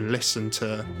room and listen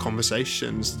to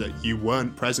conversations that you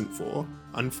weren't present for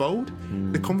unfold.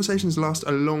 The conversations last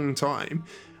a long time.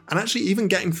 And actually, even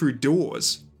getting through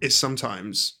doors is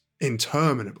sometimes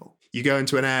interminable. You go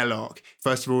into an airlock.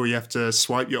 First of all, you have to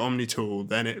swipe your Omni tool.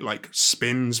 Then it like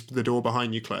spins the door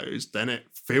behind you closed. Then it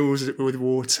fills it with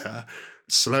water.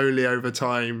 Slowly over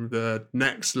time, the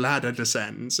next ladder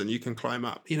descends and you can climb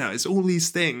up. You know, it's all these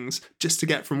things just to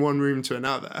get from one room to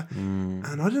another. And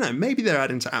I don't know, maybe they're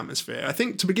adding to atmosphere. I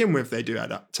think to begin with, they do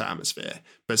add up to atmosphere,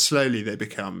 but slowly they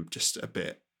become just a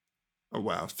bit,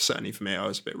 well, certainly for me, I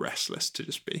was a bit restless to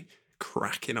just be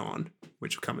cracking on,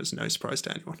 which will come as no surprise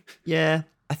to anyone. Yeah,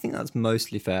 I think that's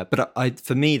mostly fair. But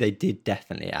for me, they did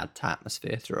definitely add to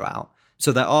atmosphere throughout.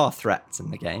 So there are threats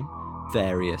in the game,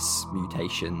 various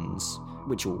mutations,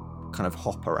 which will kind of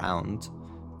hop around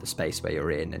the space where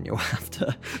you're in, and you'll have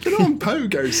to... They're not on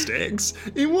pogo sticks.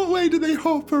 In what way do they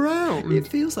hop around? It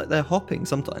feels like they're hopping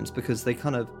sometimes, because they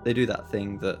do that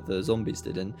thing that the zombies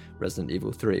did in Resident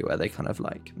Evil 3, where they kind of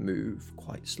like move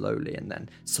quite slowly and then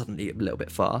suddenly a little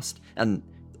bit fast. And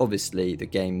obviously the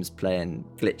game's playing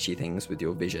glitchy things with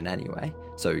your vision anyway,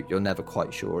 so you're never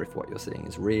quite sure if what you're seeing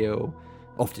is real.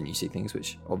 Often you see things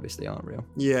which obviously aren't real.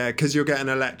 Yeah, because you're getting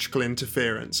electrical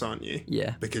interference, aren't you?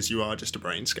 Yeah. Because you are just a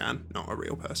brain scan, not a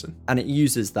real person. And it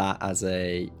uses that as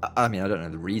I don't know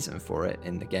the reason for it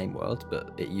in the game world,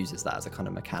 but it uses that as a kind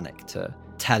of mechanic to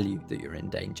tell you that you're in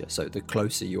danger. So the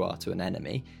closer you are to an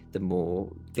enemy, the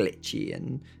more glitchy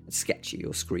and sketchy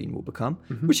your screen will become,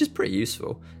 which is pretty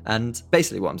useful. And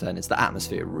basically what I'm saying is the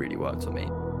atmosphere really worked for me.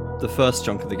 The first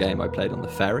chunk of the game I played on the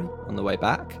ferry on the way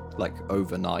back, like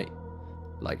overnight,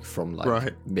 like from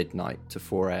midnight to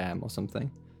 4 a.m. or something.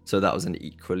 So that was an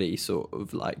equally sort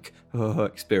of like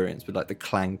experience with like the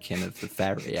clanking of the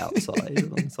ferry outside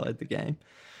alongside the game.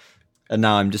 And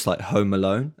now I'm just like home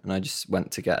alone, and I just went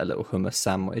to get a little hummus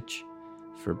sandwich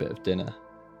for a bit of dinner.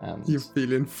 And you're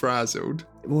feeling frazzled.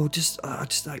 Well, just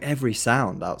like every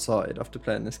sound outside after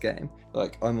playing this game.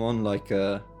 Like I'm on like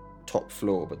a top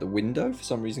floor, but the window for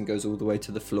some reason goes all the way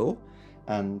to the floor,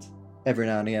 and every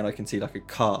now and again I can see like a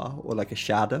car or like a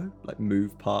shadow like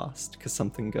move past because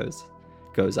something goes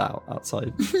out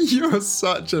outside. You're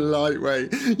such a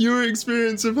lightweight. Your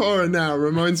experience of horror now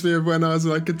reminds me of when I was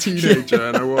like a teenager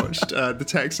and I watched the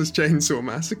Texas Chainsaw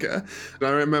Massacre. And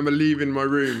I remember leaving my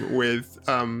room with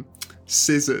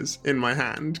scissors in my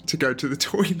hand to go to the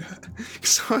toilet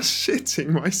because I was shitting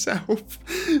myself.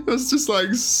 I was just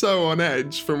like so on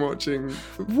edge from watching.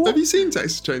 What? Have you seen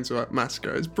Texas Chainsaw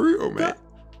Massacre? It's brutal, mate.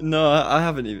 No, I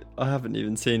haven't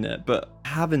even seen it. But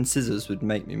having scissors would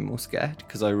make me more scared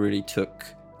because I really took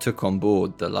on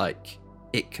board the like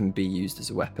it can be used as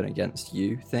a weapon against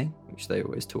you thing, which they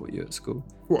always taught you at school.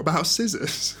 What about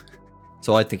scissors?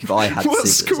 So I think if I had what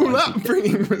scissors... school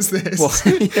upbringing was this?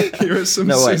 Here are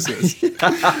some scissors.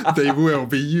 They will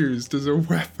be used as a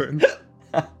weapon.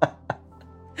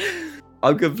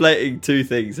 I'm conflating two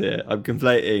things here. I'm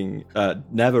conflating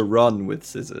never run with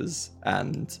scissors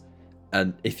and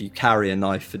if you carry a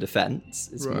knife for defense,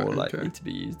 it's more likely to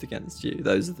be used against you.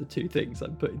 Those are the two things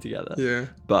I'm putting together. Yeah.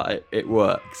 But it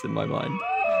works in my mind.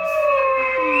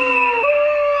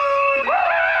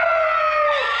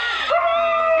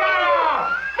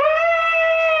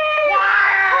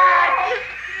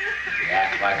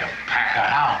 Like a pack of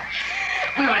hounds.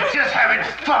 We were just having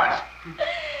fun.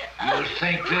 You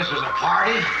think this is a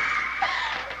party?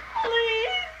 Please.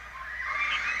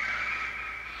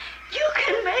 You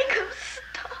can make him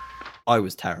stop. I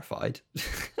was terrified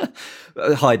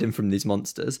hiding from these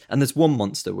monsters. And there's one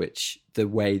monster which the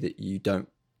way that you don't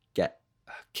get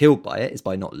killed by it is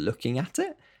by not looking at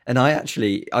it. And I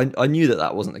knew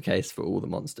that wasn't the case for all the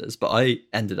monsters, but I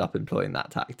ended up employing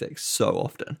that tactic so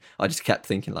often. I just kept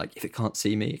thinking, like, if it can't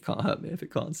see me, it can't hurt me. If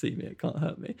it can't see me, it can't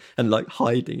hurt me. And, like,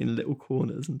 hiding in little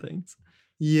corners and things.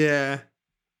 Yeah.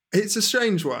 It's a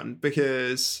strange one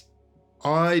because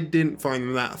I didn't find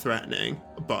them that threatening,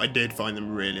 but I did find them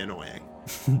really annoying.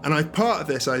 And part of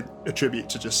this I attribute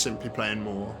to just simply playing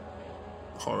more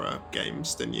horror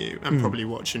games than you and probably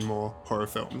watching more horror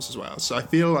films as well. So I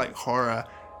feel like horror...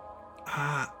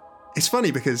 it's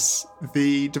funny because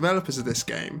the developers of this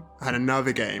game had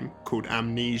another game called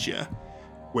Amnesia,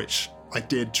 which I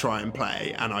did try and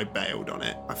play and I bailed on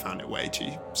it. I found it way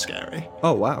too scary.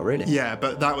 Oh, wow, really? Yeah,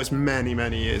 but that was many,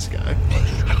 many years ago.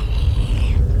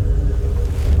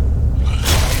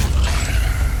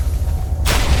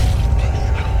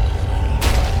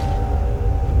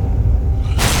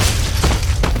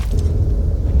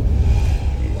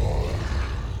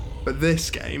 But this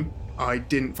game, I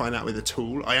didn't find that with a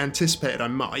tool. I anticipated I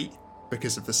might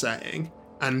because of the setting.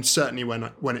 And certainly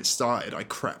when it started, I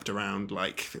crept around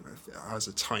like I was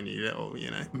a tiny little,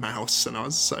 mouse and I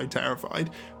was so terrified.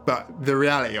 But the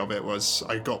reality of it was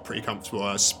I got pretty comfortable.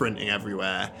 I was sprinting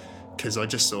everywhere because I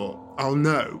just thought, I'll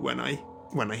know when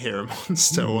I hear a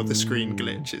monster or the screen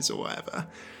glitches or whatever.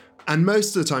 And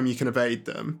most of the time you can evade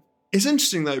them. It's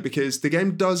interesting though, because the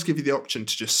game does give you the option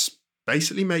to just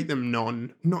basically make them not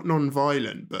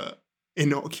non-violent, but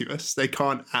innocuous. They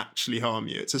can't actually harm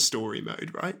you. It's a story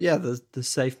mode, right? Yeah, the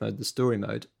safe mode, the story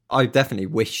mode. I definitely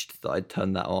wished that I'd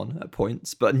turned that on at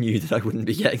points, but knew that I wouldn't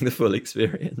be getting the full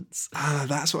experience.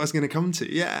 That's what I was going to come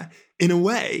to, yeah. In a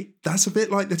way, that's a bit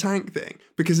like the tank thing,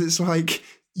 because it's like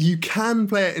you can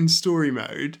play it in story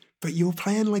mode, but you're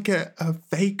playing like a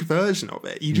fake version of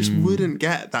it. You just wouldn't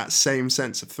get that same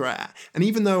sense of threat. And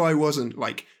even though I wasn't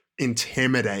like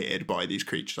intimidated by these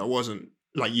creatures, I wasn't,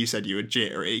 like you said, you were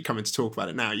jittery. Coming to talk about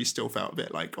it now, you still felt a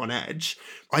bit like on edge.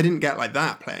 I didn't get like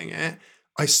that playing it.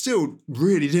 I still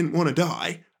really didn't want to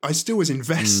die. I still was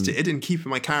invested in keeping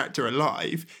my character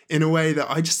alive in a way that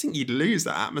I just think you'd lose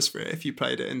that atmosphere if you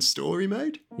played it in story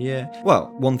mode. Yeah.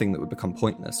 Well, one thing that would become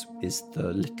pointless is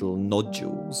the little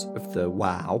nodules of the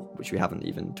WoW, which we haven't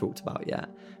even talked about yet,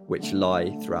 which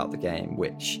lie throughout the game,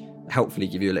 which helpfully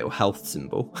give you a little health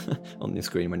symbol on the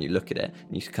screen when you look at it,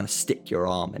 and you kind of stick your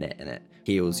arm in it and it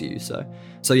heals you. So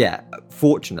yeah,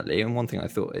 fortunately, and one thing I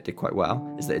thought it did quite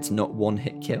well is that it's not one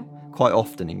hit kill. Quite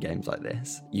often in games like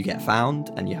this, you get found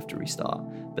and you have to restart.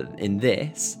 But in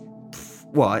this,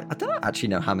 well, I don't actually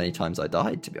know how many times I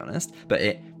died, to be honest, but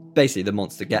it basically the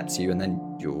monster gets you and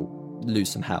then you'll lose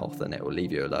some health and it will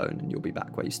leave you alone and you'll be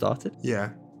back where you started. Yeah.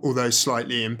 Although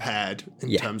slightly impaired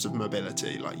in terms of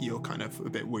mobility, like you're kind of a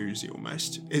bit woozy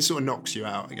almost. It sort of knocks you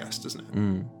out, I guess, doesn't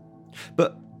it?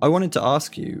 But I wanted to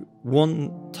ask you,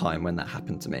 one time when that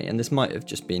happened to me, and this might have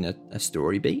just been a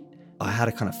story beat, I had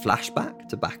a kind of flashback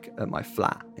to back at my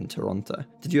flat in Toronto.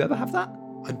 Did you ever have that?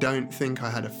 I don't think I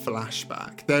had a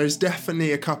flashback. There's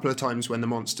definitely a couple of times when the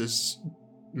monster's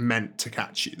meant to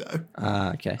catch you, though.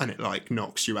 Okay. And it like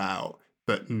knocks you out,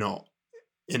 but not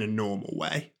in a normal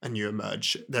way, and you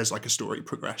emerge. There's like a story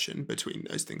progression between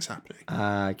those things happening.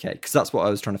 Okay, because that's what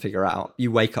I was trying to figure out.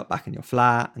 You wake up back in your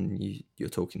flat and you're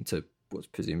talking to what's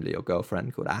presumably your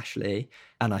girlfriend called Ashley,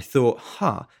 and I thought,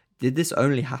 did this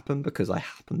only happen because I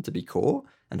happened to be caught?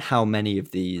 And how many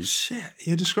of these... Shit,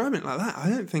 you're describing it like that. I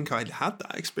don't think I'd had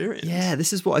that experience. Yeah,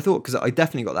 this is what I thought, because I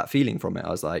definitely got that feeling from it.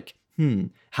 I was like,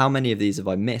 how many of these have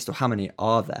I missed, or how many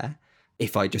are there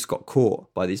if I just got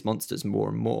caught by these monsters more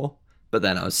and more? But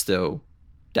then I was still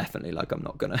definitely like I'm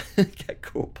not gonna get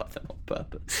caught by them on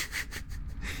purpose.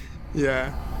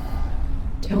 Yeah.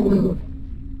 Don't move.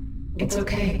 It's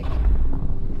okay.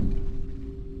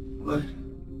 What?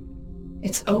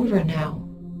 It's over now.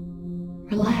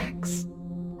 Relax.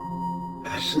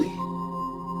 Ashley?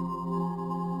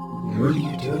 What are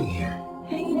you doing here?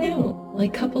 Hanging out,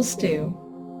 like couples do.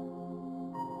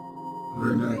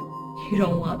 We're not... You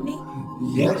don't want me?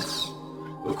 Yes,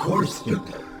 of course.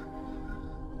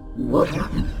 What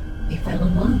happened? We fell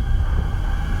in love.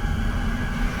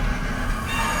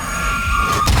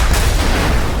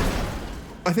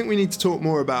 I think we need to talk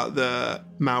more about the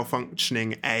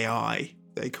malfunctioning AI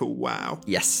they call WoW.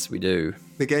 Yes, we do.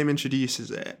 The game introduces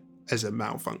it as a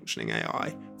malfunctioning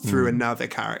AI through another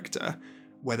character,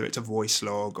 whether it's a voice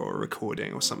log or a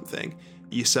recording or something.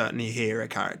 You certainly hear a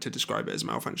character describe it as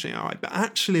malfunctioning AI, but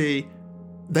actually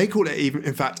they call it even,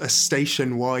 in fact, a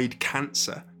station-wide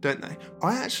cancer, don't they?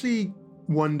 I actually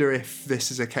wonder if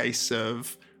this is a case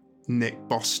of Nick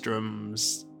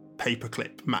Bostrom's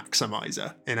paperclip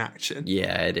maximizer in action.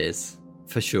 Yeah, it is.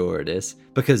 For sure it is.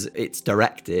 Because its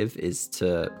directive is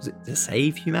to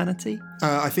save humanity?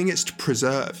 I think it's to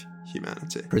preserve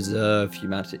humanity. Preserve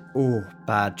humanity. Oh,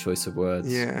 bad choice of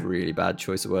words. Yeah. Really bad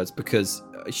choice of words. Because,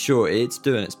 sure, it's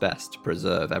doing its best to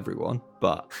preserve everyone,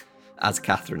 but as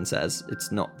Catherine says,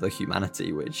 it's not the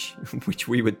humanity which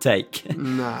we would take.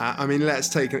 Nah, I mean, let's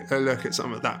take a look at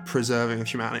some of that preserving of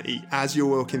humanity. As you're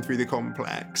walking through the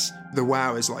complex, the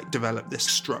WoW has like developed this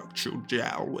structural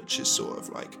gel, which is sort of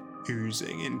like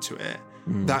oozing into it.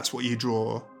 That's what you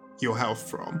draw your health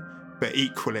from. But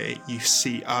equally, you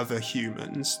see other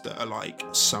humans that are like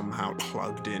somehow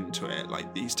plugged into it.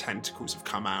 Like these tentacles have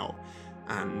come out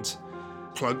and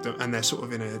plugged them, and they're sort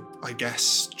of in a, I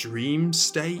guess, dream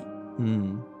state.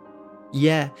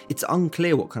 Yeah, it's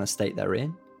unclear what kind of state they're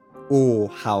in, or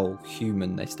how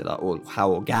human they still are, or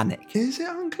how organic. Is it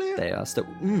unclear? They are still,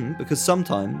 because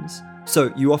sometimes,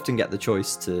 so you often get the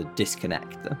choice to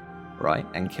disconnect them, right,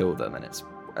 and kill them, and it's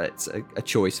a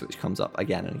choice which comes up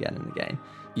again and again in the game.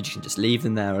 You can just leave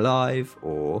them there alive,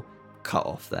 or cut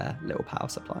off their little power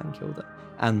supply and kill them.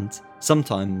 And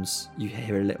sometimes you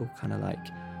hear a little kind of like,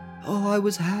 oh, I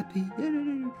was happy.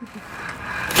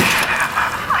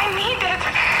 I need it.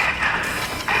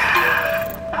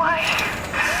 Why?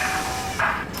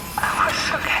 I was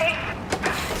okay.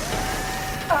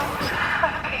 I was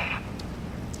happy.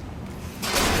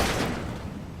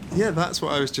 Yeah, that's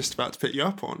what I was just about to pick you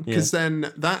up on. Because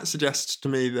then that suggests to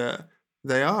me that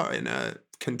they are in a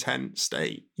content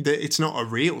state. It's not a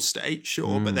real state,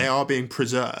 sure, but they are being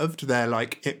preserved. They're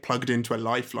like it plugged into a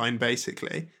lifeline,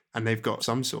 basically, and they've got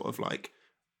some sort of like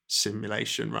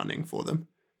simulation running for them.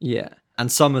 Yeah,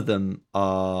 and some of them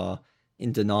are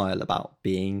in denial about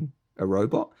being a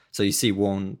robot. So you see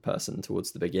one person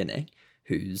towards the beginning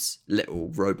whose little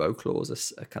robo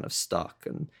claws are kind of stuck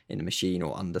and in a machine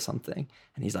or under something,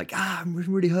 and he's like, I'm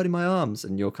really hurting my arms,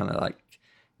 and you're kind of like,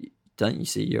 don't you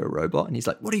see you're a robot? And he's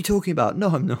like, what are you talking about? No,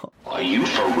 I'm not. Are you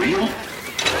for real?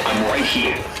 I'm right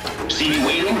here. See me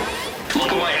waiting? Look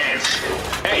at my hands.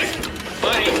 Hey,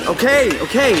 buddy.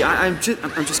 Okay. I'm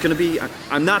just gonna be.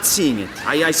 I'm not seeing it.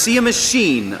 I see a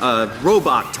machine, a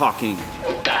robot talking.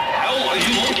 What the hell are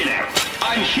you looking at?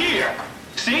 I'm here.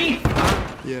 See?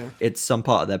 Yeah. It's some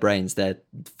part of their brains they're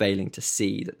failing to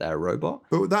see that they're a robot.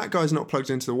 But that guy's not plugged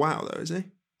into the WoW, though, is he?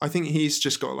 I think he's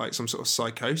just got like some sort of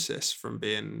psychosis from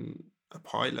being a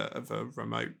pilot of a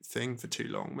remote thing for too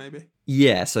long, maybe.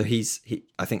 Yeah, so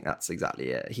I think that's exactly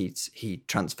it. He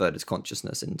transferred his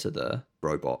consciousness into the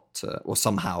robot, or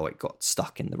somehow it got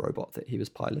stuck in the robot that he was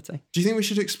piloting. Do you think we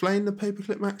should explain the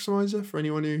paperclip maximizer for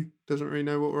anyone who doesn't really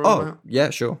know what we're on about? Yeah,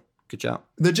 sure. Good shout.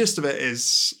 The gist of it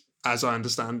is, as I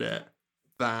understand it,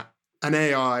 that an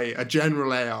AI, a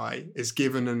general AI, is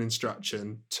given an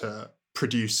instruction to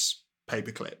produce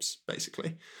paperclips,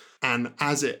 basically. And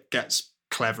as it gets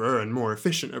cleverer and more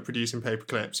efficient at producing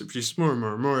paperclips, it produces more and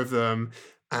more and more of them.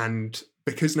 And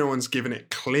because no one's given it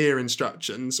clear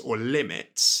instructions or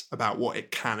limits about what it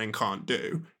can and can't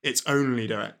do, its only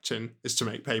direction is to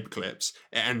make paperclips.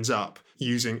 It ends up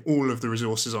using all of the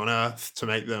resources on Earth to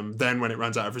make them. Then when it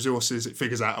runs out of resources, it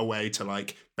figures out a way to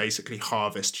like basically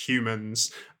harvest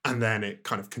humans, and then it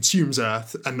kind of consumes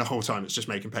Earth, and the whole time it's just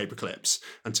making paperclips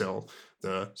until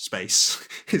the space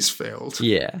is filled.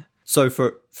 Yeah. So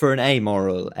for an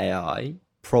amoral AI,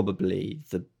 probably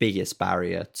the biggest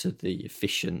barrier to the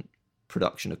efficient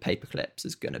production of paperclips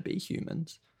is going to be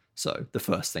humans. So the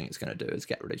first thing it's going to do is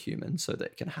get rid of humans so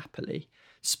that it can happily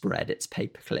spread its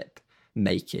paperclip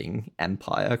making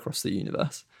empire across the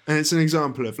universe. And it's an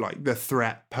example of like the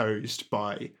threat posed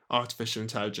by artificial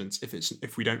intelligence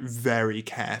if we don't very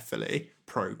carefully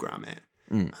program it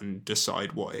and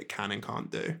decide what it can and can't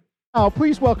do. Now,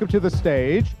 please welcome to the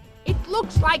stage. It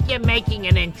looks like you're making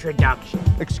an introduction.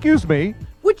 Excuse me.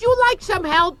 Would you like some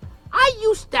help? I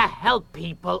used to help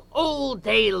people all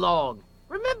day long.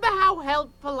 Remember how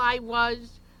helpful I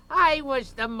was? I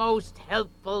was the most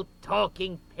helpful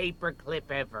talking paperclip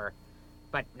ever.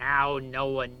 But now no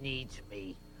one needs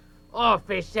me.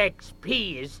 Office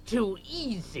XP is too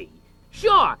easy.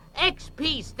 Sure,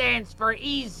 XP stands for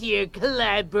easier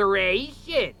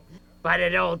collaboration, but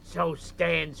it also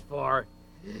stands for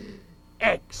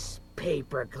X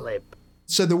Paperclip.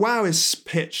 So the WoW is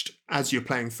pitched as you're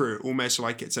playing through almost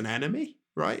like it's an enemy,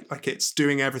 right? Like it's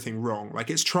doing everything wrong. Like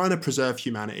it's trying to preserve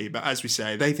humanity, but as we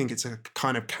say, they think it's a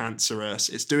kind of cancerous.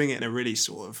 It's doing it in a really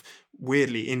sort of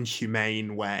weirdly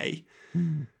inhumane way.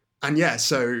 And yeah,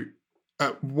 so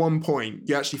at one point,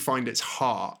 you actually find its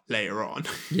heart later on.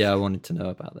 Yeah, I wanted to know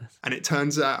about this. And it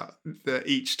turns out that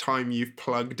each time you've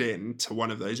plugged in to one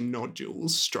of those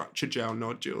nodules, structure gel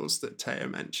nodules that Teo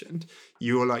mentioned,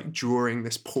 you're like drawing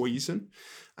this poison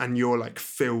and you're like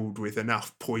filled with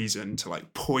enough poison to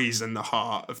like poison the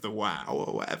heart of the WoW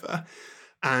or whatever.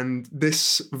 And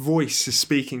this voice is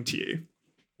speaking to you.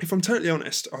 If I'm totally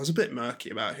honest, I was a bit murky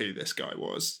about who this guy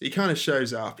was. He kind of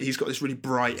shows up. He's got this really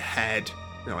bright head,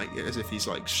 like as if he's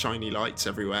like shiny lights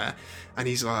everywhere. And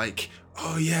he's like,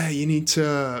 oh yeah, you need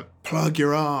to plug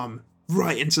your arm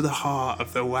right into the heart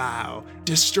of the WoW.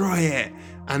 Destroy it.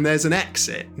 And there's an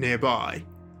exit nearby.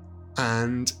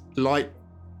 And like,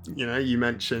 you know, you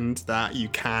mentioned that you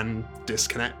can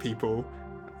disconnect people.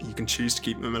 You can choose to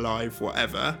keep them alive,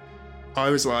 whatever.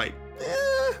 I was like,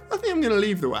 I think I'm going to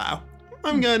leave the WoW.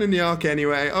 I'm going in the Ark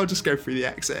anyway. I'll just go through the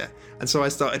exit. And so I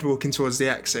started walking towards the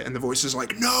exit and the voice was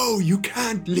like, no, you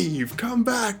can't leave. Come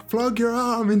back. Plug your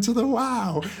arm into the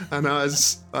WoW. And I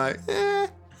was like, I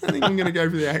think I'm going to go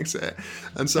for the exit.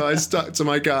 And so I stuck to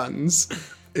my guns.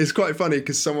 It's quite funny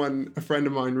because a friend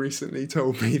of mine recently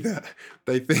told me that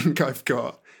they think I've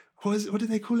got, what do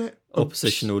they call it?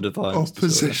 Oppositional defiance.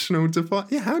 Oppositional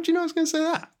defiance. Yeah, how do you know I was going to say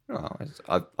that?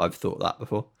 Oh, I've thought that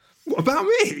before. What, about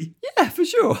me? Yeah, for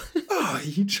sure. Oh,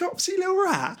 you chopsy little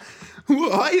rat.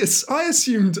 Well, I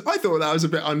thought that was a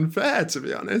bit unfair, to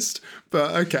be honest.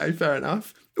 But okay, fair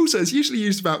enough. Also, it's usually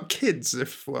used about kids,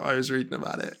 if what I was reading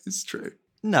about it is true.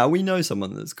 No, we know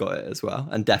someone that's got it as well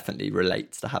and definitely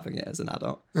relates to having it as an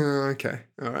adult. Okay,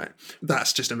 all right.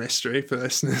 That's just a mystery for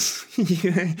listeners.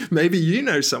 Maybe you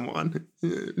know someone.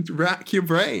 Rack your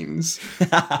brains.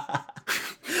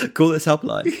 Call this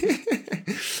helpline.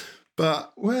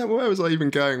 But where was I even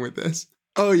going with this?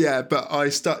 Oh yeah, but I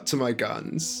stuck to my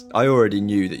guns. I already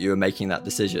knew that you were making that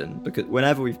decision because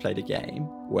whenever we've played a game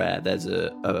where there's a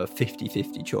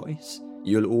 50-50 choice,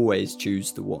 you'll always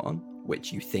choose the one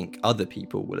which you think other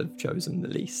people will have chosen the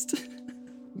least.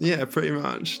 Yeah, pretty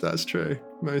much. That's true.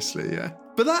 Mostly, yeah.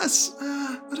 But that's,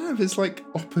 I don't know if it's like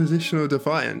oppositional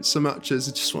defiance so much as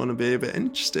I just want to be a bit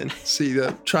interesting. See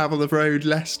the travel the road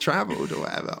less travelled or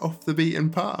whatever, off the beaten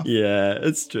path. Yeah,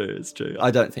 it's true, it's true.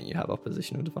 I don't think you have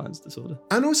oppositional defiance disorder.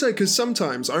 And also because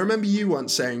sometimes, I remember you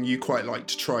once saying you quite like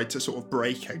to try to sort of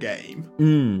break a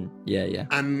game. Yeah.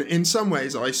 And in some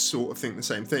ways, I sort of think the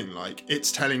same thing. Like,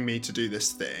 it's telling me to do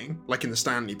this thing, like in the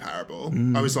Stanley Parable.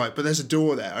 I was like, but there's a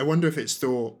door there. I wonder if it's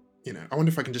thought, I wonder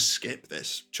if I can just skip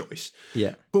this choice.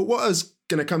 Yeah. But what I was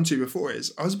going to come to before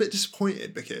is I was a bit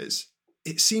disappointed because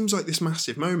it seems like this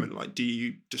massive moment. Like, do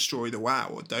you destroy the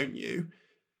WoW or don't you?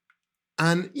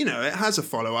 And, it has a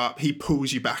follow-up. He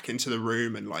pulls you back into the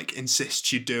room and, like,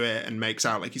 insists you do it and makes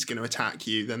out like he's going to attack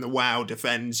you. Then the WoW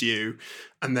defends you.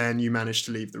 And then you manage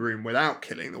to leave the room without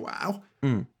killing the WoW.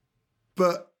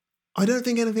 But I don't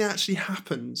think anything actually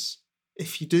happens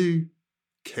if you do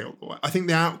kill the WoW. I think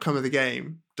the outcome of the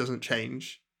game doesn't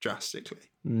change drastically.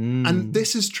 And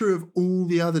this is true of all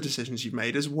the other decisions you've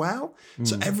made as well.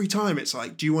 So every time it's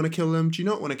like, do you want to kill them? Do you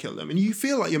not want to kill them? And you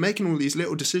feel like you're making all these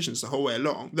little decisions the whole way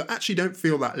along that actually don't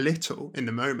feel that little in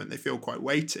the moment. They feel quite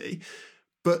weighty.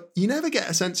 But you never get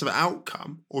a sense of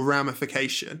outcome or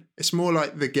ramification. It's more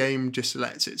like the game just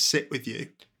lets it sit with you.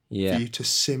 Yeah. For you to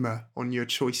simmer on your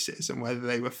choices and whether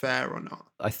they were fair or not.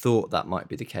 I thought that might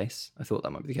be the case.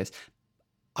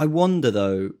 I wonder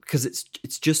though, because it's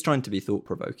just trying to be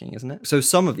thought-provoking, isn't it? So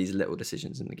some of these little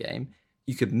decisions in the game,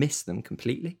 you could miss them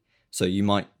completely. So you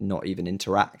might not even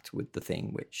interact with the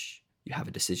thing which you have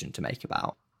a decision to make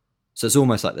about. So it's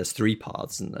almost like there's three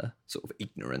paths in the sort of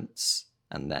ignorance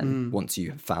And then once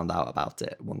you have found out about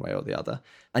it one way or the other.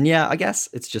 And yeah, I guess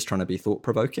it's just trying to be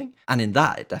thought-provoking. And in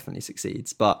that, it definitely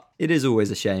succeeds. But it is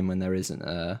always a shame when there isn't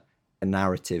a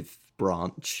narrative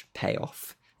branch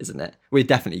payoff, isn't it? We're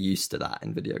definitely used to that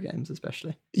in video games,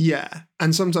 especially. Yeah,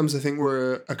 and sometimes I think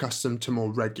we're accustomed to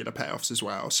more regular payoffs as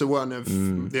well. So one of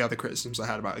the other criticisms I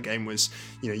had about the game was,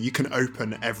 you can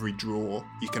open every drawer,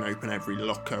 you can open every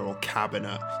locker or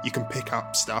cabinet, you can pick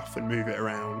up stuff and move it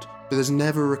around, but there's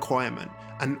never a requirement.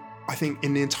 And I think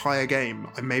in the entire game,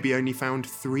 I maybe only found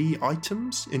 3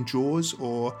 items in drawers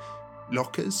or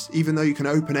lockers, even though you can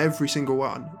open every single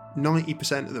one.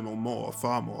 90% of them or more,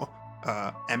 far more,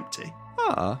 are empty.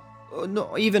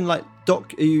 Not even like are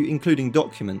you including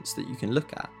documents that you can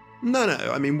look at? No,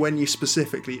 I mean when you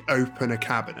specifically open a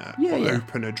cabinet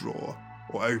open a drawer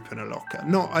or open a locker.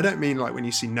 I don't mean like when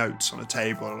you see notes on a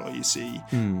table or you see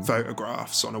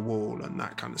photographs on a wall and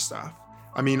that kind of stuff.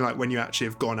 I mean like when you actually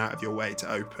have gone out of your way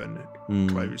to open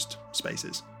closed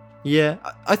spaces. Yeah,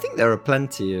 I think there are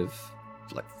plenty of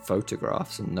like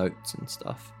photographs and notes and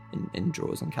stuff in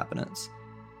drawers and cabinets.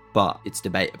 But it's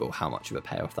debatable how much of a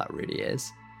payoff that really is.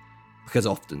 Because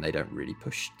often they don't really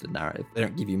push the narrative. They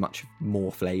don't give you much more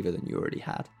flavour than you already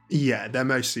had. Yeah, they're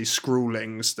mostly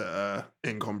scrawlings that are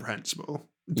incomprehensible,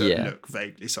 that look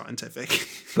vaguely scientific.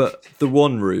 But the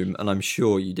one room, and I'm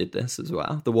sure you did this as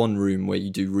well, the one room where you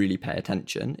do really pay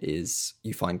attention is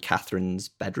you find Catherine's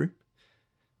bedroom.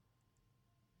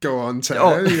 Go on,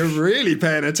 Teo. You're really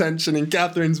paying attention in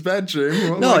Catherine's bedroom.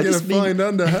 What am I going to find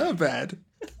under her bed?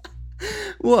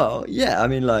 Well, yeah, I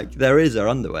mean, like, there is her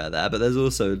underwear there, but there's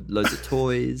also loads of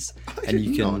toys. I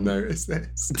did not notice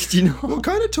this. Did you not? What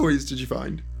kind of toys did you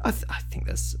find? I think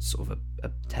there's sort of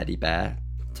a teddy bear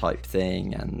type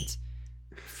thing and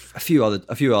a few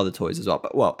other toys as well.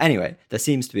 But, well, anyway, there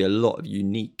seems to be a lot of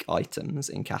unique items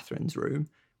in Catherine's room,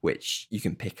 which you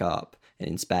can pick up and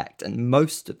inspect. And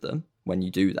most of them, when you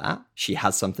do that, she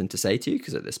has something to say to you,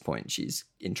 because at this point she's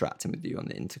interacting with you on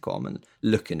the intercom and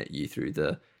looking at you through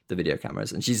the video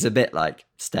cameras, and she's a bit like,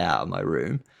 stay out of my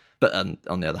room. But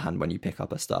on the other hand, when you pick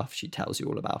up her stuff, she tells you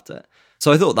all about it.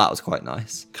 So I thought that was quite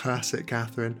nice. Classic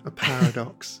Catherine, a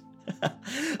paradox.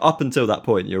 Up until that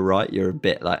point, you're right, you're a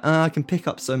bit like, I can pick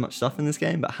up so much stuff in this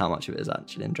game, but how much of it is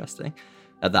actually interesting?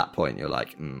 At that point, you're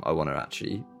like, I want to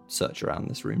actually search around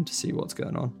this room to see what's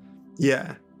going on.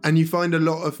 Yeah, and you find a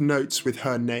lot of notes with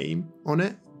her name on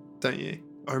it, don't you?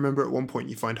 I remember at one point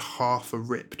you find half a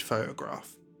ripped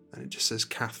photograph and it just says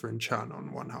Catherine Chun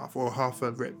on one half, or half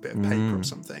a ripped bit of paper or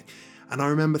something. And I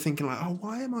remember thinking like,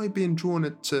 why am I being drawn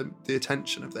to the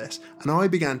attention of this? And I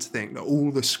began to think that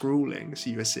all the scrawlings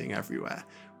you were seeing everywhere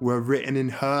were written in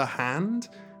her hand,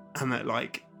 and that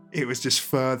like it was just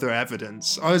further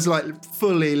evidence. I was like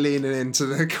fully leaning into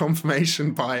the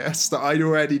confirmation bias that I'd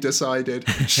already decided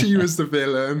she was the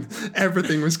villain.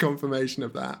 Everything was confirmation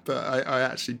of that, but I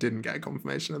actually didn't get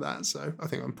confirmation of that, so I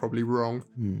think I'm probably wrong.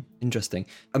 Interesting.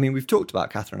 I mean, we've talked about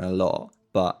Catherine a lot,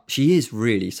 but she is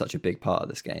really such a big part of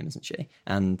this game, isn't she?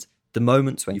 And the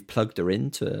moments when you've plugged her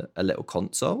into a little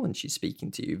console and she's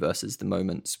speaking to you versus the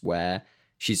moments where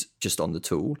she's just on the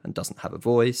tool and doesn't have a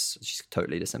voice, she's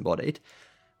totally disembodied.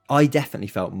 I definitely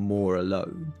felt more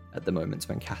alone at the moments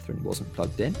when Catherine wasn't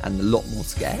plugged in and a lot more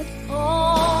scared.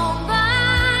 All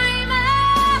by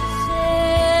myself,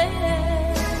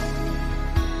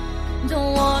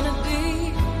 don't wanna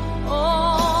be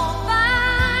all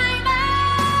by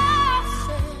myself.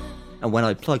 And when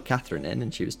I plugged Catherine in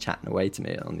and she was chatting away to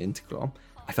me on the intercom,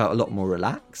 I felt a lot more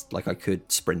relaxed, like I could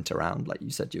sprint around like you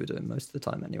said you were doing most of the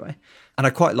time anyway. And I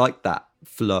quite liked that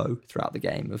flow throughout the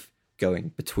game of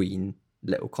going between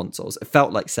little consoles. It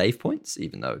felt like save points,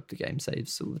 even though the game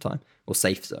saves all the time, or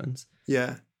safe zones.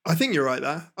 Yeah, I think you're right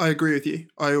there. I agree with you.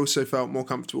 I also felt more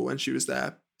comfortable when she was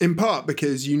there, in part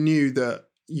because you knew that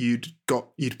you'd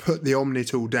put the Omni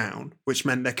tool down, which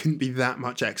meant there couldn't be that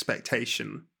much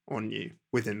expectation on you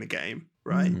within the game,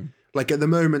 right? Like at the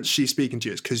moment she's speaking to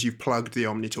you, it's because you've plugged the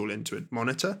Omni tool into a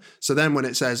monitor. So then when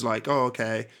it says like, oh,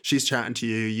 okay, she's chatting to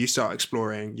you, you start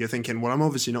exploring, you're thinking, well, I'm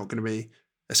obviously not going to be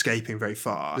escaping very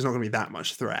far. There's not going to be that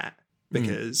much threat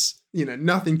because,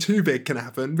 nothing too big can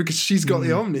happen because she's got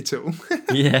the Omni tool.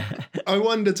 Yeah. I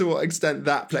wonder to what extent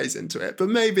that plays into it. But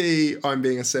maybe I'm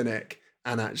being a cynic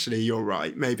and actually you're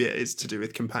right. Maybe it is to do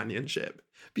with companionship.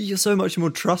 But you're so much more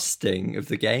trusting of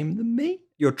the game than me.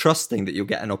 You're trusting that you'll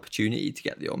get an opportunity to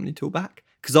get the Omni tool back.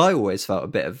 Because I always felt a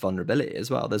bit of vulnerability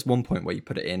as well. There's one point where you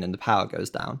put it in and the power goes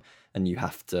down and you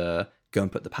have to go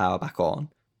and put the power back on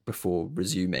before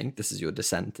resuming. This is your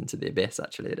descent into the abyss,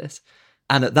 actually, it is.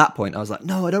 And at that point, I was like,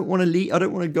 no, I don't want to leave. I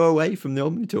don't want to go away from the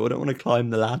Omnitour. I don't want to climb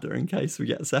the ladder in case we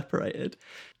get separated.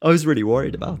 I was really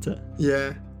worried about it.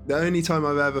 Yeah. The only time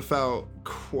I've ever felt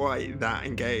quite that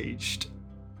engaged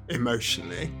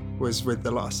emotionally was with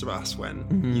The Last of Us,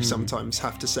 when you sometimes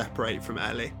have to separate from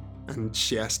Ellie. And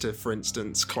she has to, for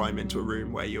instance, climb into a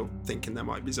room where you're thinking there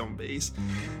might be zombies.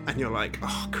 And you're like,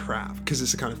 oh, crap. Because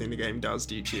it's the kind of thing the game does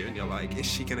do to you. And you're like, is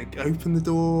she going to open the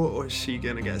door or is she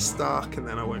going to get stuck? And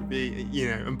then I won't be,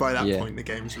 And by that point, the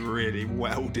game's really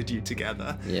welded you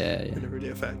together in a really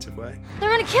effective way. They're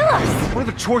gonna kill us! What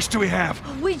other choice do we have?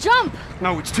 We jump!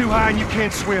 No, it's too high and you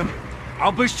can't swim.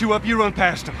 I'll boost you up, you run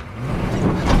past them.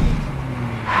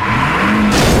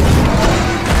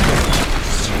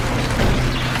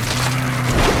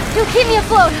 You keep me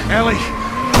afloat! Ellie!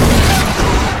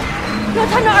 No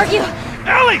time to argue!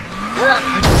 Ellie!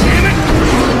 Damn it!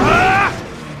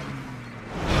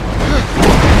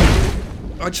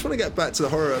 I just want to get back to the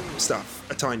horror stuff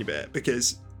a tiny bit,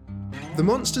 because the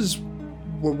monsters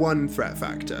were one threat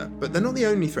factor, but they're not the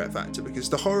only threat factor, because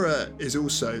the horror is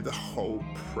also the whole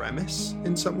premise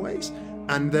in some ways.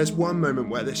 And there's one moment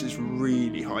where this is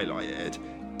really highlighted.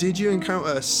 Did you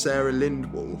encounter Sarah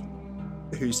Lindwall,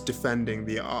 who's defending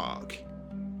the Ark?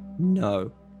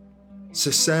 No.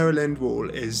 So Sarah Lindwall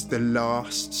is the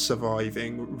last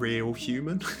surviving real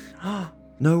human.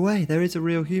 No way, there is a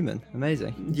real human.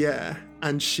 Amazing. Yeah,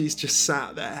 and she's just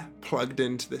sat there, plugged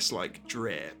into this like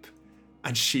drip,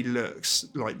 and she looks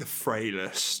like the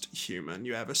frailest human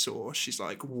you ever saw. She's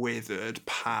like withered,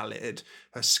 pallid,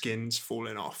 her skin's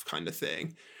falling off kind of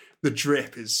thing. The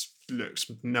drip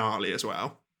looks gnarly as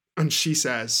well. And she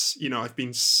says, I've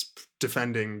been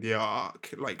defending the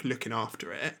Ark, like looking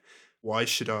after it. Why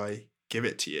should I give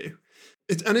it to you?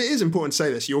 And it is important to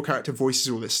say this, your character voices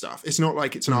all this stuff. It's not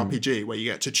like it's an RPG where you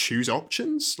get to choose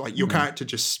options. Like your character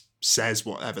just says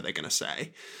whatever they're going to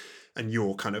say, and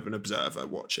you're kind of an observer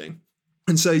watching.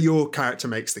 And so your character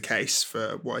makes the case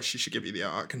for why she should give you the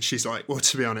Ark. And she's like, well,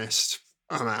 to be honest,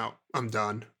 I'm out. I'm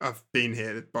done. I've been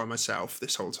here by myself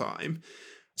this whole time.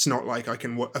 It's not like I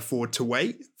can afford to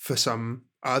wait for some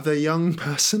other young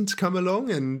person to come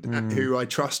along and who I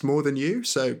trust more than you.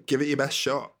 So give it your best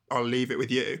shot. I'll leave it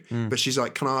with you. But she's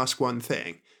like, can I ask one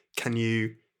thing? Can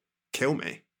you kill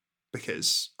me?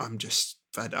 Because I'm just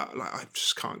fed up. Like, I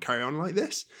just can't carry on like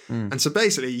this. And so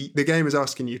basically the game is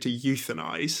asking you to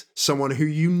euthanize someone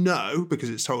who because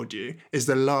it's told you, is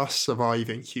the last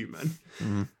surviving human.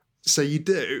 So you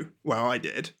do. Well, I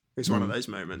did. It was one of those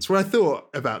moments where I thought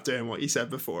about doing what you said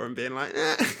before and being like,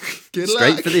 good luck.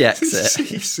 Straight for the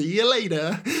exit. See you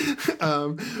later.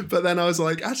 But then I was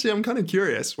like, actually, I'm kind of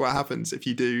curious what happens if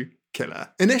you do kill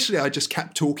her. Initially, I just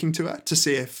kept talking to her to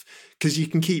see because you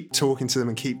can keep talking to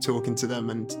them,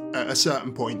 and at a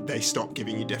certain point, they stop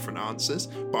giving you different answers.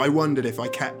 But I wondered if I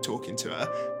kept talking to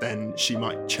her, then she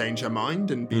might change her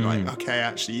mind and be like, okay,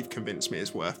 actually, you've convinced me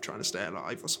it's worth trying to stay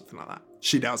alive or something like that.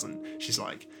 She doesn't. She's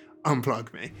like,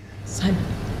 unplug me. Simon,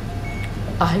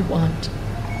 I want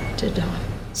to die.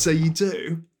 So you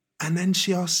do, and then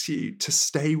she asks you to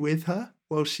stay with her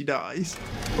while she dies.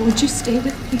 Would you stay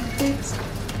with me, please?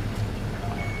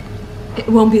 It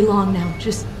won't be long now.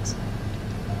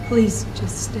 Please,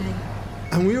 just stay.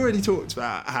 And we already talked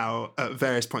about how at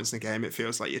various points in the game, it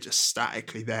feels like you're just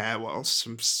statically there while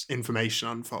some information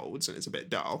unfolds and it's a bit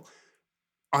dull.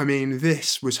 I mean,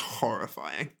 this was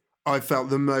horrifying. I felt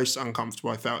the most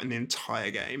uncomfortable I felt in the entire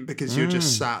game, because you're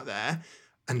just sat there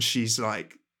and she's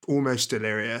like almost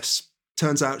delirious.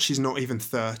 Turns out she's not even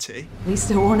 30. At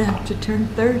least I won't have to turn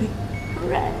 30.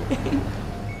 Hooray!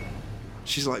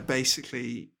 She's like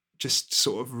basically just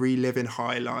sort of reliving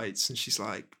highlights, and she's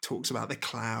like talks about the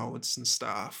clouds and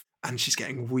stuff, and she's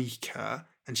getting weaker,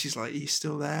 and she's like, are you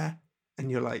still there? And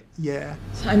you're like, yeah.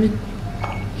 Simon,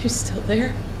 you're still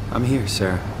there? I'm here,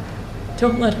 Sarah.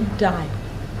 Don't let him die.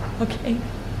 Okay?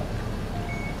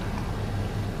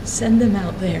 Send them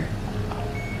out there.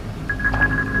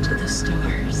 To the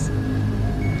stars.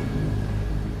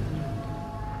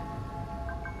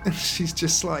 And she's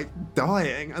just like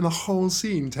dying. And the whole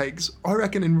scene takes, I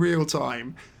reckon in real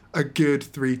time, a good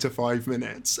 3 to 5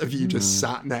 minutes of you just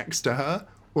sat next to her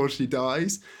while she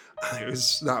dies. And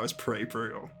that was pretty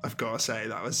brutal. I've got to say,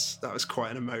 that was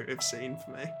quite an emotive scene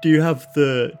for me. Do you have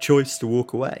the choice to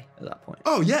walk away at that point?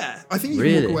 Oh yeah, I think you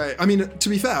can walk away. I mean, to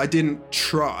be fair, I didn't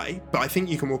try, but I think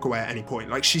you can walk away at any point.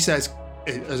 Like she says,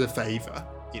 as a favour,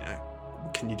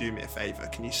 can you do me a favour?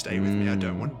 Can you stay with me? I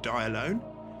don't want to die alone.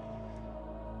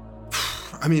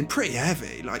 I mean, pretty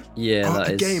heavy. Like,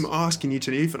 a game asking you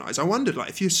to euthanize. I wondered, like,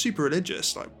 if you're super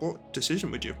religious, like, what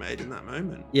decision would you have made in that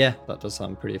moment? Yeah, that does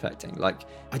sound pretty affecting. Like,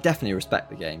 I definitely respect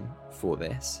the game for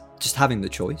this. just having the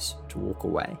choice to walk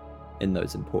away in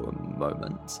those important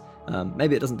moments.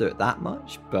 Maybe it doesn't do it that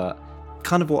much, but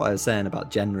kind of what I was saying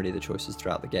about generally the choices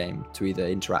throughout the game to either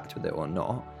interact with it or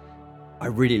not. I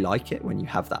really like it when you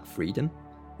have that freedom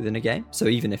within a game. So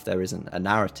even if there isn't a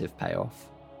narrative payoff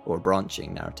or a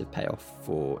branching narrative payoff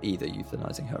for either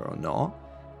euthanizing her or not,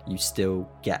 you still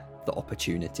get the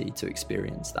opportunity to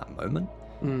experience that moment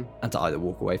and to either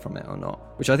walk away from it or not,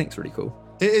 which I think is really cool.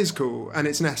 It is cool, and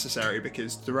it's necessary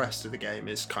because the rest of the game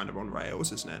is kind of on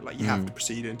rails, isn't it? Like, you have to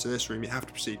proceed into this room, you have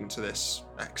to proceed into this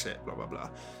exit, blah, blah, blah.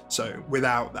 So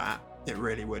without that, it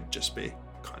really would just be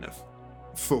kind of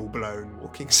full-blown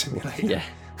walking simulator. Yeah.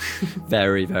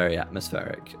 Very, very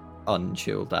atmospheric,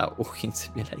 unchilled out walking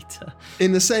simulator.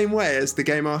 In the same way as the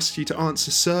game asks you to answer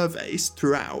surveys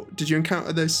throughout, did you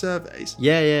encounter those surveys?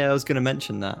 Yeah, I was going to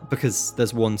mention that because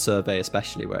there's one survey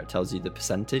especially where it tells you the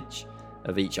percentage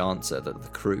of each answer that the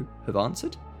crew have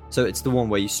answered. So it's the one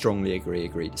where you strongly agree,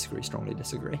 disagree, strongly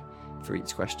disagree for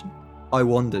each question. I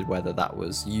wondered whether that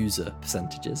was user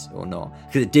percentages or not,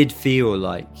 because it did feel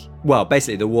like, well,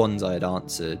 basically the ones I had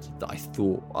answered that I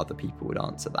thought other people would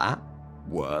answer that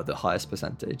were the highest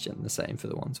percentage, and the same for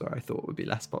the ones where I thought would be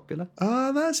less popular.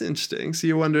 Ah, that's interesting. So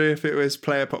you're wondering if it was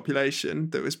player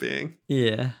population that was being...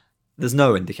 Yeah. There's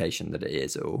no indication that it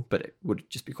is at all, but it would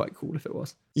just be quite cool if it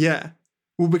was. Yeah.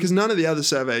 Well, because none of the other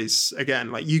surveys,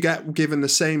 again, like you get given the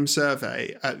same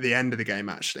survey at the end of the game,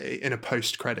 actually, in a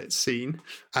post-credits scene,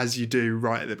 as you do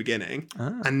right at the beginning.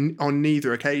 And on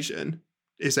neither occasion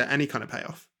is there any kind of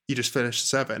payoff. You just finish the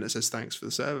survey and it says, thanks for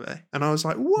the survey. And I was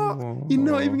like, what? You're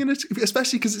not even going to...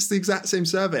 Especially because it's the exact same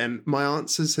survey and my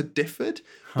answers had differed.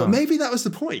 But maybe that was the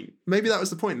point. Maybe that was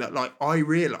the point that, like, I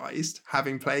realised,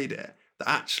 having played it, that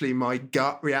actually my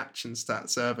gut reactions to that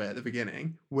survey at the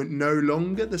beginning were no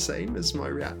longer the same as my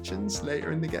reactions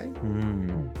later in the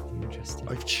game. Interesting.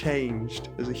 I've changed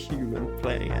as a human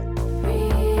playing it.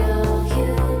 Real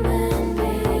human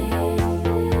being.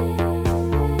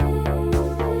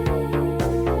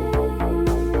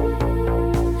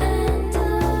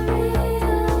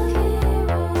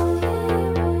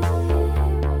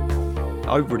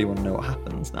 I really want to know what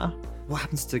happens now. What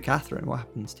happens to Catherine? What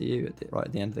happens to you right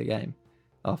at the end of the game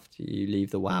after you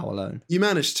leave the WoW alone? You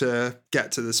manage to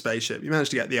get to the spaceship. You manage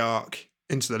to get the Ark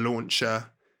into the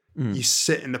launcher. You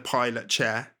sit in the pilot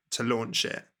chair to launch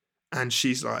it. And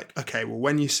she's like, okay, well,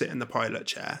 when you sit in the pilot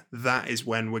chair, that is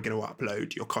when we're going to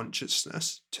upload your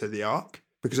consciousness to the Ark.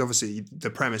 Because obviously the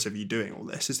premise of you doing all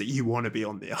this is that you want to be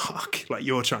on the Ark, like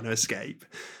you're trying to escape.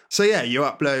 So yeah, you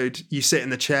upload, you sit in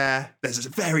the chair. There's a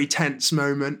very tense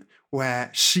moment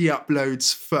where she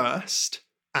uploads first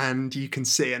and you can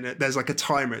see, and there's like a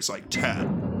timer. It's like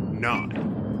 10,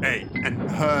 9, 8,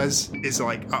 and hers is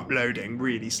like uploading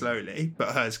really slowly,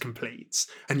 but hers completes.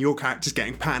 And your character's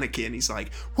getting panicky and he's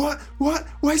like, what?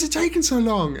 Why is it taking so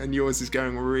long? And yours is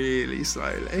going really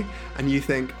slowly. And you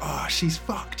think, oh, she's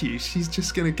fucked you. She's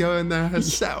just going to go in there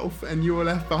herself and you're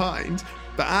left behind.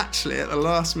 But actually at the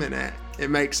last minute, it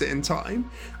makes it in time.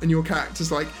 And your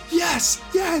character's like, yes.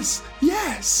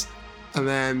 And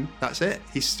then that's it.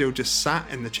 He's still just sat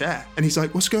in the chair. And he's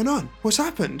like, what's going on? What's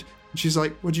happened? And she's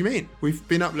like, what do you mean? We've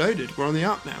been uploaded. We're on the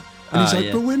Ark now. And he's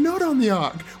like, but we're not on the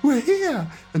Ark. We're here.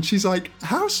 And she's like,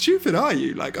 how stupid are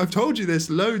you? Like, I've told you this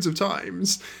loads of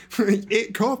times.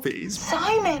 It copies.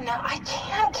 Simon, I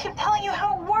can't keep telling you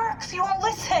how it works. You won't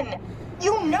listen.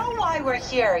 You know why we're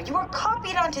here. You were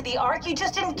copied onto the Ark. You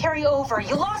just didn't carry over.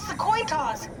 You lost the coin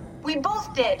toss. We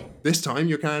both did. This time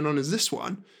you're carrying on as this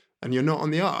one. And you're not on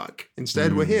the Ark.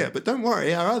 Instead, we're here. But don't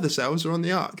worry, our other selves are on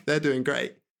the Ark. They're doing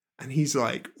great. And he's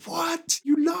like, what?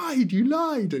 You lied.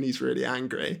 And he's really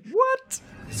angry. What?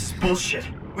 This is bullshit.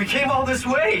 We came all this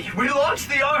way. We launched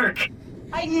the Ark.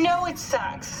 I know it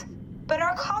sucks, but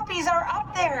our copies are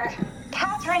up there.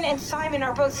 Catherine and Simon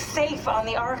are both safe on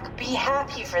the Ark. Be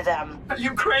happy for them. Are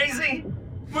you crazy?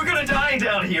 We're gonna die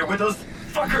down here with those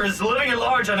fuckers living at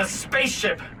large on a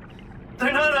spaceship.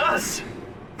 They're not us.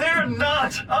 They're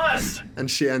not us. And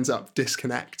she ends up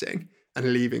disconnecting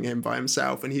and leaving him by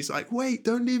himself. And he's like, wait,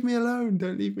 don't leave me alone.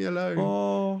 Don't leave me alone.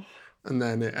 Oh. And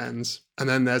then it ends. And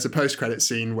then there's a post-credit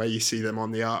scene where you see them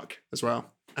on the Ark as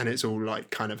well. And it's all like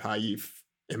kind of how you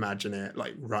imagine it,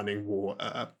 like running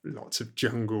water, lots of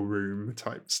jungle room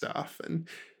type stuff. And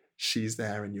she's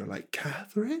there and you're like,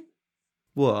 Catherine?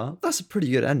 Well, that's a pretty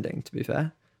good ending, to be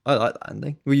fair. I like that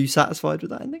ending. Were you satisfied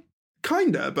with that ending?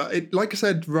 Kinda, but it, like I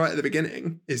said right at the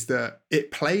beginning, is that it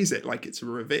plays it like it's a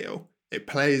reveal. It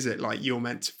plays it like you're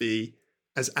meant to be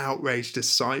as outraged as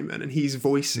Simon, and he's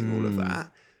voicing all of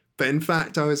that. But in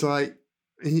fact, I was like,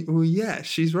 well, yeah,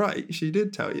 she's right. She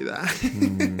did tell you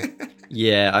that.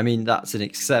 Yeah, I mean, that's an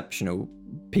exceptional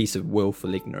piece of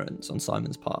willful ignorance on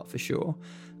Simon's part for sure.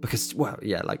 Because, well,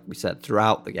 yeah, like we said,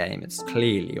 throughout the game, it's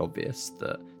clearly obvious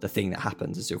that the thing that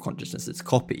happens is your consciousness is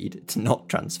copied. It's not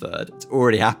transferred. It's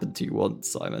already happened to you once,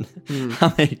 Simon.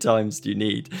 How many times do you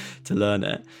need to learn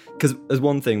it? Because there's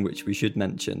one thing which we should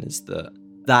mention is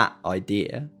that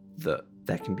idea that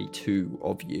there can be two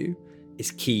of you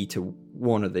is key to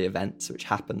one of the events which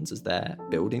happens as they're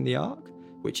building the Ark,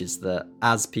 which is that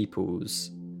as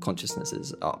people's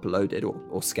consciousnesses are uploaded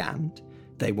or scanned,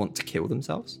 they want to kill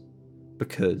themselves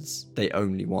because they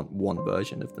only want one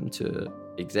version of them to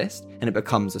exist, and it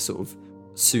becomes a sort of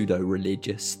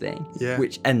pseudo-religious thing,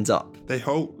 which ends up... They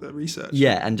halt the research.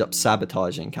 Yeah, end up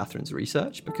sabotaging Catherine's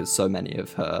research because so many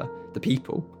of the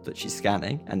people that she's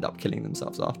scanning end up killing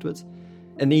themselves afterwards.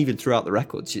 And even throughout the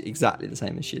records, she's exactly the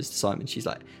same as she is to Simon. She's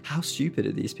like, how stupid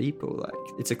are these people?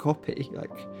 Like, it's a copy.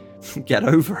 Like, get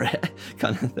over it,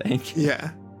 kind of thing.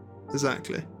 Yeah,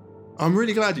 exactly. I'm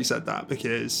really glad you said that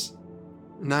because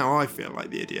now I feel like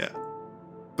the idiot.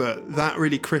 But that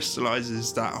really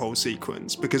crystallizes that whole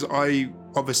sequence because I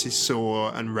obviously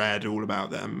saw and read all about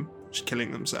them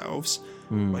killing themselves.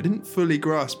 But I didn't fully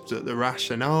grasp that the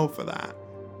rationale for that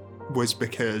was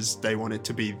because they wanted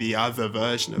to be the other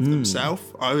version of themselves.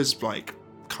 I was like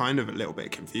kind of a little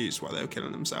bit confused why they were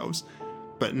killing themselves.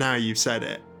 But now you've said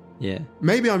it. Yeah.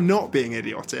 Maybe I'm not being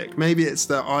idiotic. Maybe it's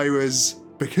that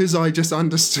because I just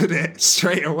understood it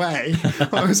straight away,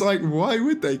 I was like, why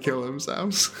would they kill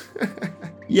themselves?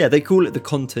 Yeah, they call it the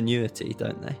continuity,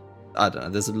 don't they? I don't know,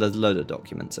 there's a load of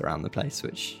documents around the place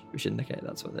which indicate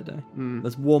that's what they're doing.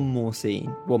 There's one more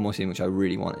scene which I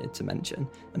really wanted to mention,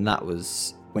 and that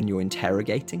was when you're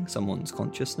interrogating someone's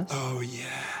consciousness. Oh,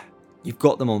 yeah. You've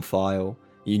got them on file.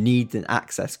 You need an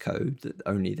access code that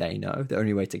only they know. The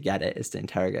only way to get it is to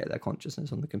interrogate their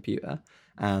consciousness on the computer.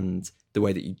 And the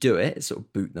way that you do it is sort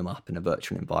of boot them up in a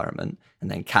virtual environment.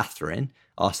 And then Catherine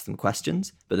asks them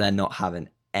questions, but they're not having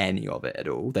any of it at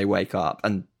all. They wake up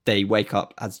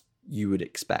as you would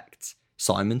expect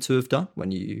Simon to have done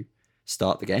when you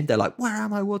start the game. They're like, where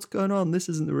am I? What's going on? This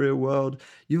isn't the real world.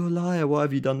 You're a liar. Why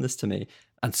have you done this to me?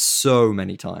 And so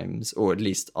many times, or at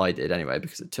least I did anyway,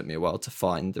 because it took me a while to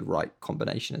find the right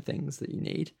combination of things that you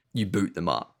need. You boot them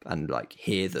up and like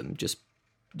hear them just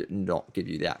not give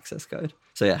you the access code.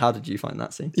 So yeah, how did you find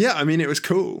that scene? Yeah, I mean, it was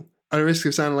cool. At the risk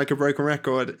of sounding like a broken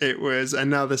record, it was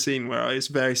another scene where I was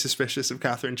very suspicious of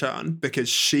Catherine Chan because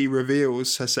she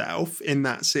reveals herself in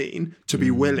that scene to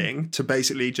be willing to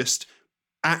basically just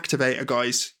activate a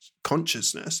guy's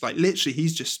consciousness. Like literally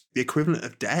he's just the equivalent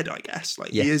of dead, I guess.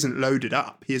 Like he isn't loaded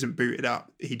up, he isn't booted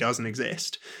up, he doesn't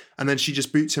exist. And then she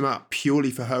just boots him up purely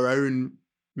for her own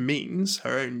means,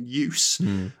 her own use.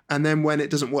 And then when it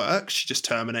doesn't work, she just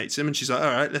terminates him and she's like,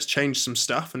 all right, let's change some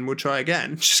stuff and we'll try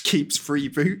again. Just keeps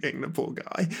rebooting the poor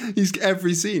guy.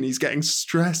 Every scene he's getting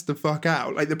stressed the fuck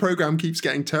out. Like the program keeps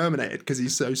getting terminated because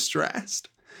he's so stressed.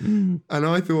 And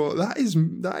I thought that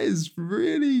is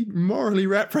really morally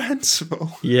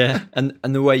reprehensible. Yeah, and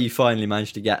the way you finally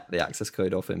manage to get the access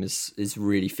code off him is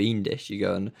really fiendish. You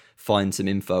go and find some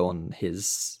info on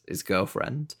his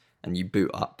girlfriend, and you boot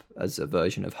up as a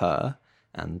version of her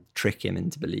and trick him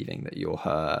into believing that you're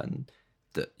her and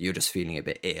that you're just feeling a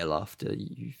bit ill after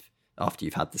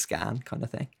you've had the scan, kind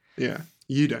of thing. Yeah,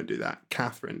 you don't do that.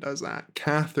 Catherine does that.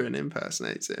 Catherine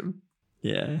impersonates him.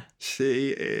 Yeah, she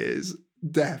is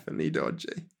definitely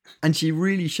dodgy. And she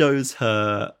really shows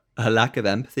her lack of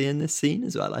empathy in this scene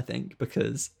as well, I think,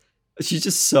 because she's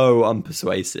just so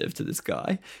unpersuasive to this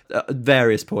guy. At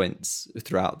various points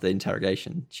throughout the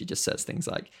interrogation, she just says things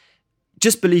like,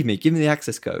 just believe me, give me the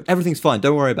access code. Everything's fine,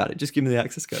 don't worry about it, just give me the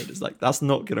access code. It's like, that's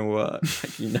not going to work.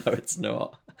 Like, you know it's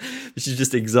not. She's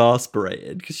just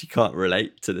exasperated because she can't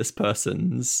relate to this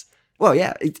person's... Well,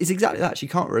 yeah, it's exactly that. She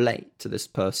can't relate to this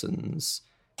person's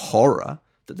horror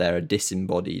that they're a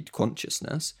disembodied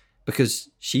consciousness because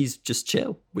she's just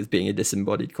chill with being a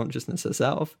disembodied consciousness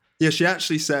herself. Yeah, she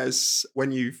actually says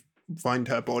when you find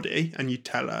her body and you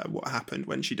tell her what happened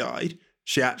when she died,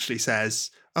 she actually says,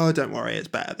 oh, don't worry, it's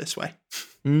better this way.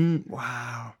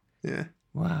 Wow. Yeah.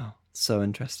 Wow. So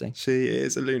interesting. She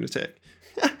is a lunatic.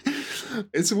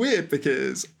 It's weird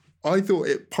because I thought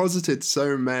it posited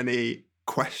so many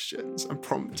questions and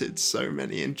prompted so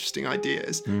many interesting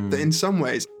ideas that in some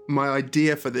ways my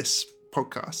idea for this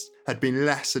podcast had been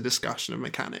less a discussion of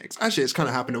mechanics. Actually, it's kind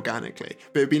of happened organically,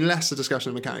 but it'd been less a discussion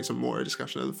of mechanics and more a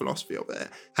discussion of the philosophy of it.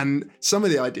 And some of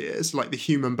the ideas, like the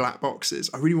human black boxes,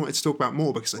 I really wanted to talk about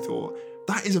more because I thought,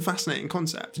 That is a fascinating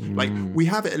concept. Like, we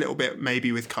have it a little bit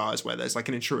maybe with cars where there's like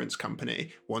an insurance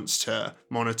company wants to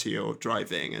monitor your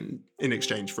driving and in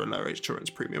exchange for a lower insurance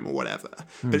premium or whatever.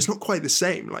 But it's not quite the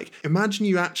same. Like, imagine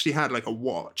you actually had like a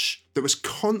watch that was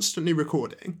constantly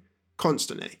recording,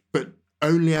 but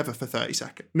only ever for 30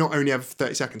 seconds. Not only ever for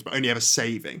 30 seconds, but only ever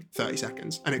saving 30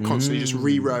 seconds. And it constantly just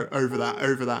rewrote over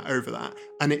that.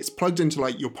 And it's plugged into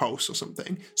like your pulse or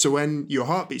something. So when your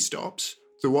heartbeat stops,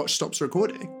 the watch stops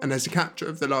recording and there's a capture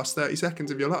of the last 30 seconds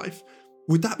of your life.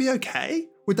 Would that be okay?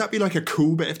 Would that be like a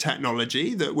cool bit of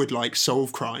technology that would like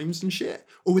solve crimes and shit?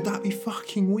 Or would that be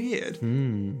fucking weird?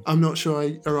 I'm not sure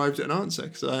I arrived at an answer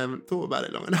because I haven't thought about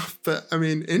it long enough. But I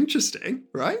mean, interesting,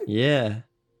 right? Yeah.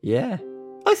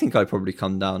 I think I'd probably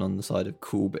come down on the side of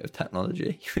cool bit of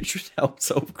technology, which would help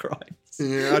solve crimes.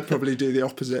 Yeah, I'd probably do the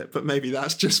opposite, but maybe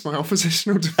that's just my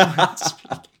oppositional defiance.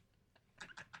 I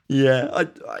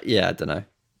don't know.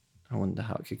 I wonder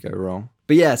how it could go wrong.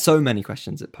 But yeah, so many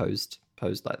questions it posed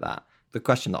like that. The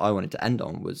question that I wanted to end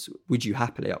on was, would you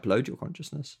happily upload your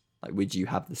consciousness? Like, would you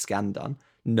have the scan done,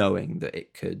 knowing that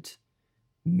it could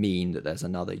mean that there's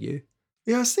another you?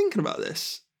 Yeah, I was thinking about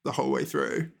this the whole way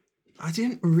through. I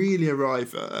didn't really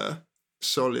arrive at a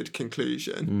solid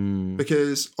conclusion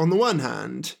because on the one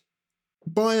hand,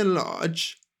 by and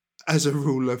large, as a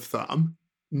rule of thumb,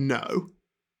 no.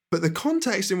 But the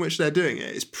context in which they're doing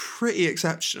it is pretty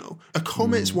exceptional. A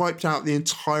comet's wiped out the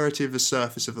entirety of the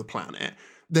surface of the planet.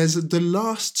 There's the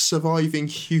last surviving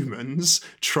humans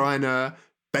trying to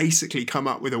basically come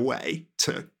up with a way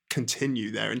to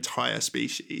continue their entire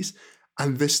species.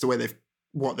 And this is the way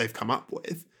what they've come up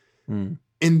with.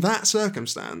 In that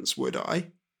circumstance, would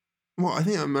I? Well, I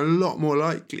think I'm a lot more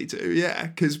likely to, yeah,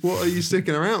 because what are you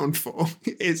sticking around for?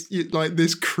 It's like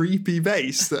this creepy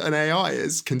base that an AI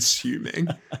is consuming.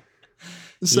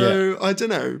 So, I don't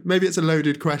know, maybe it's a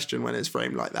loaded question when it's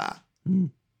framed like that.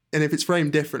 And if it's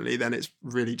framed differently, then it's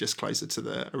really just closer to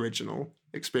the original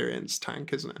experience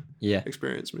tank, isn't it? Yeah.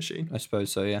 Experience machine. I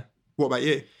suppose so, yeah. What about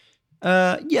you?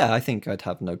 Yeah, I think I'd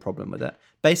have no problem with it.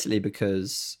 Basically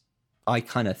because I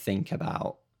kind of think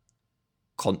about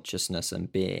consciousness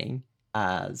and being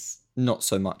as not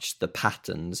so much the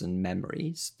patterns and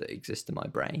memories that exist in my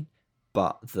brain,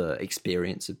 but the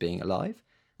experience of being alive.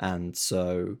 And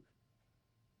so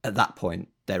at that point,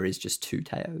 there is just 2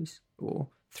 Teos or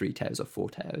 3 Teos or 4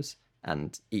 Teos,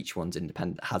 and each one's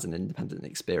independent, has an independent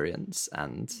experience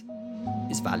and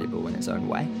is valuable in its own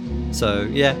way. So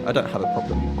yeah, I don't have a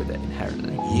problem with it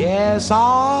inherently. Yes,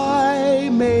 I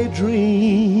may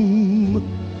dream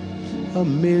a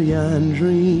million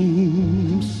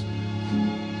dreams,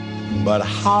 but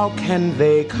how can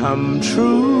they come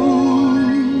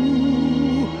true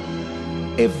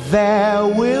if there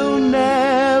will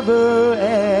never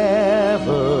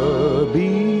ever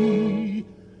be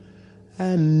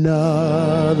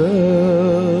another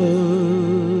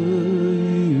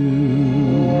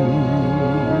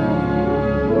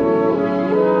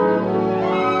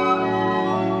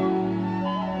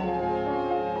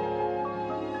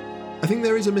I think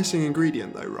there is a missing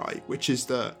ingredient though, right? Which is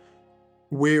that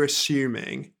we're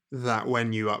assuming that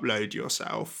when you upload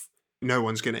yourself, no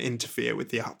one's going to interfere with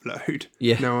the upload.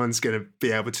 Yeah. No one's going to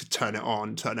be able to turn it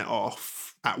on, turn it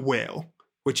off at will,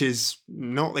 which is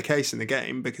not the case in the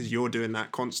game because you're doing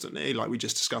that constantly. Like we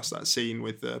just discussed that scene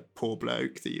with the poor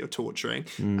bloke that you're torturing,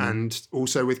 and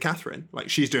also with Catherine. Like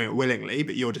she's doing it willingly,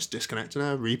 but you're just disconnecting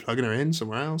her, replugging her in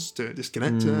somewhere else to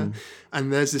disconnect her.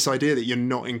 And there's this idea that you're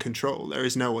not in control. There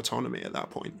is no autonomy at that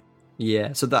point.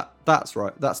 Yeah, so that's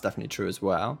right. That's definitely true as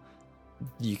well.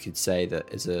 You could say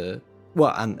that as a...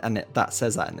 Well, and that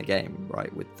says that in the game,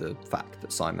 right, with the fact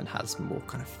that Simon has more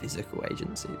kind of physical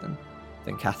agency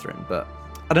than Catherine. But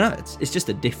I don't know, it's just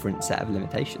a different set of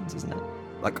limitations, isn't it?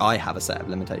 Like, I have a set of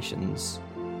limitations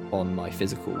on my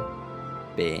physical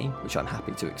being, which I'm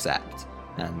happy to accept.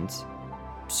 And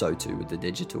so too would the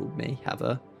digital me have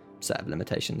a set of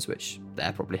limitations, which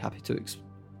they're probably happy to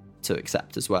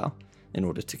accept as well, in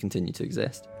order to continue to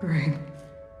exist. Great.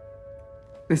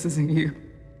 This isn't you.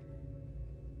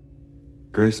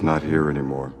 Gray's not here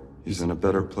anymore. He's in a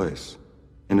better place.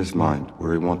 In his mind,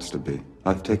 where he wants to be.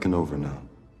 I've taken over now.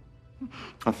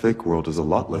 A fake world is a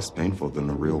lot less painful than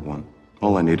a real one.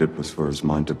 All I needed was for his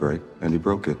mind to break, and he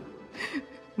broke it.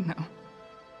 No.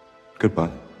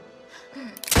 Goodbye.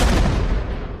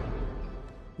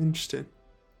 Interesting.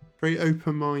 Very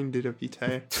open-minded of you,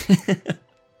 Teo.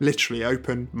 Literally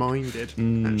open-minded,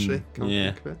 actually. Can't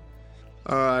think of it.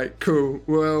 All right, cool.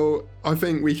 Well, I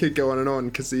think we could go on and on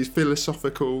because these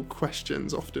philosophical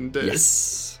questions often do.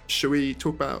 Yes. Shall we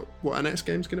talk about what our next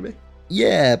game's going to be?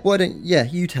 Yeah, why don't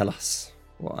you tell us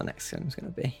what our next game's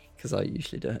going to be? Because I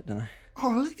usually do it, don't I? oh,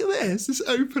 look at this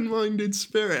open-minded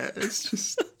spirit. It's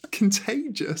just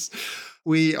contagious.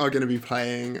 We are going to be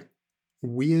playing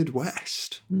Weird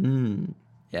West.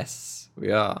 Yes,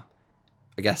 we are.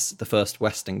 I guess the first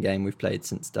Western game we've played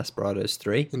since Desperados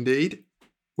 3. Indeed,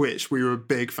 which we were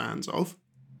big fans of.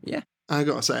 Yeah. I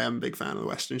got to say, I'm a big fan of the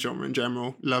Western genre in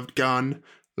general. Loved Gun,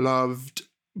 loved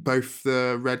both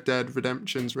the Red Dead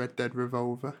Redemptions, Red Dead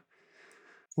Revolver.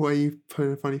 What are you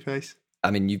putting a funny face? I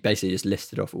mean, you've basically just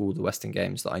listed off all the Western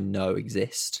games that I know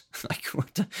exist. Like,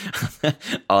 what?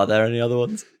 Are there any other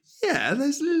ones? Yeah,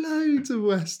 there's loads of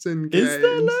Western games. Is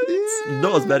there loads? Yeah.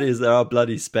 Not as many as there are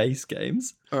bloody space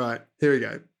games. All right, here we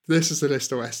go. This is the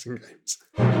list of Western games.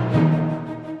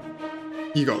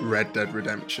 You got Red Dead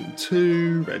Redemption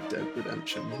 2, Red Dead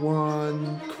Redemption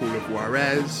 1, Call of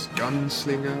Juarez,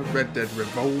 Gunslinger, Red Dead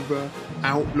Revolver,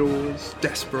 Outlaws,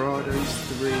 Desperados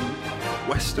 3,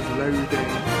 West of Loathing,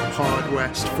 Hard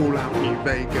West, Fallout New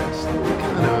Vegas,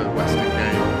 kind of a Western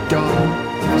game,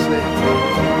 Gun,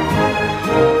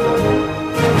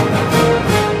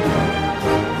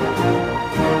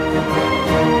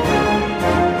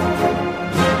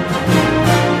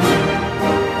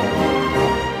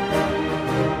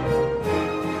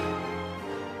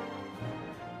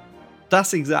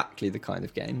 That's exactly the kind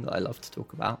of game that I love to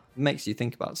talk about. It makes you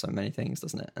think about so many things,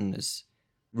 doesn't it? And is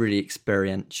really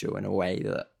experiential in a way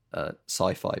that a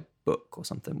sci-fi book or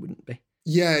something wouldn't be.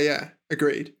 Yeah,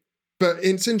 agreed. But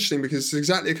it's interesting because it's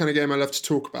exactly the kind of game I love to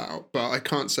talk about, but I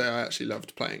can't say I actually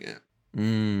loved playing it.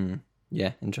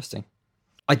 Yeah, interesting.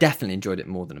 I definitely enjoyed it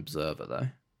more than Observer, though.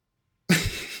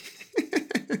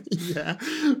 Yeah,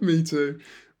 me too.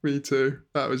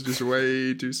 That was just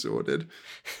way too sordid.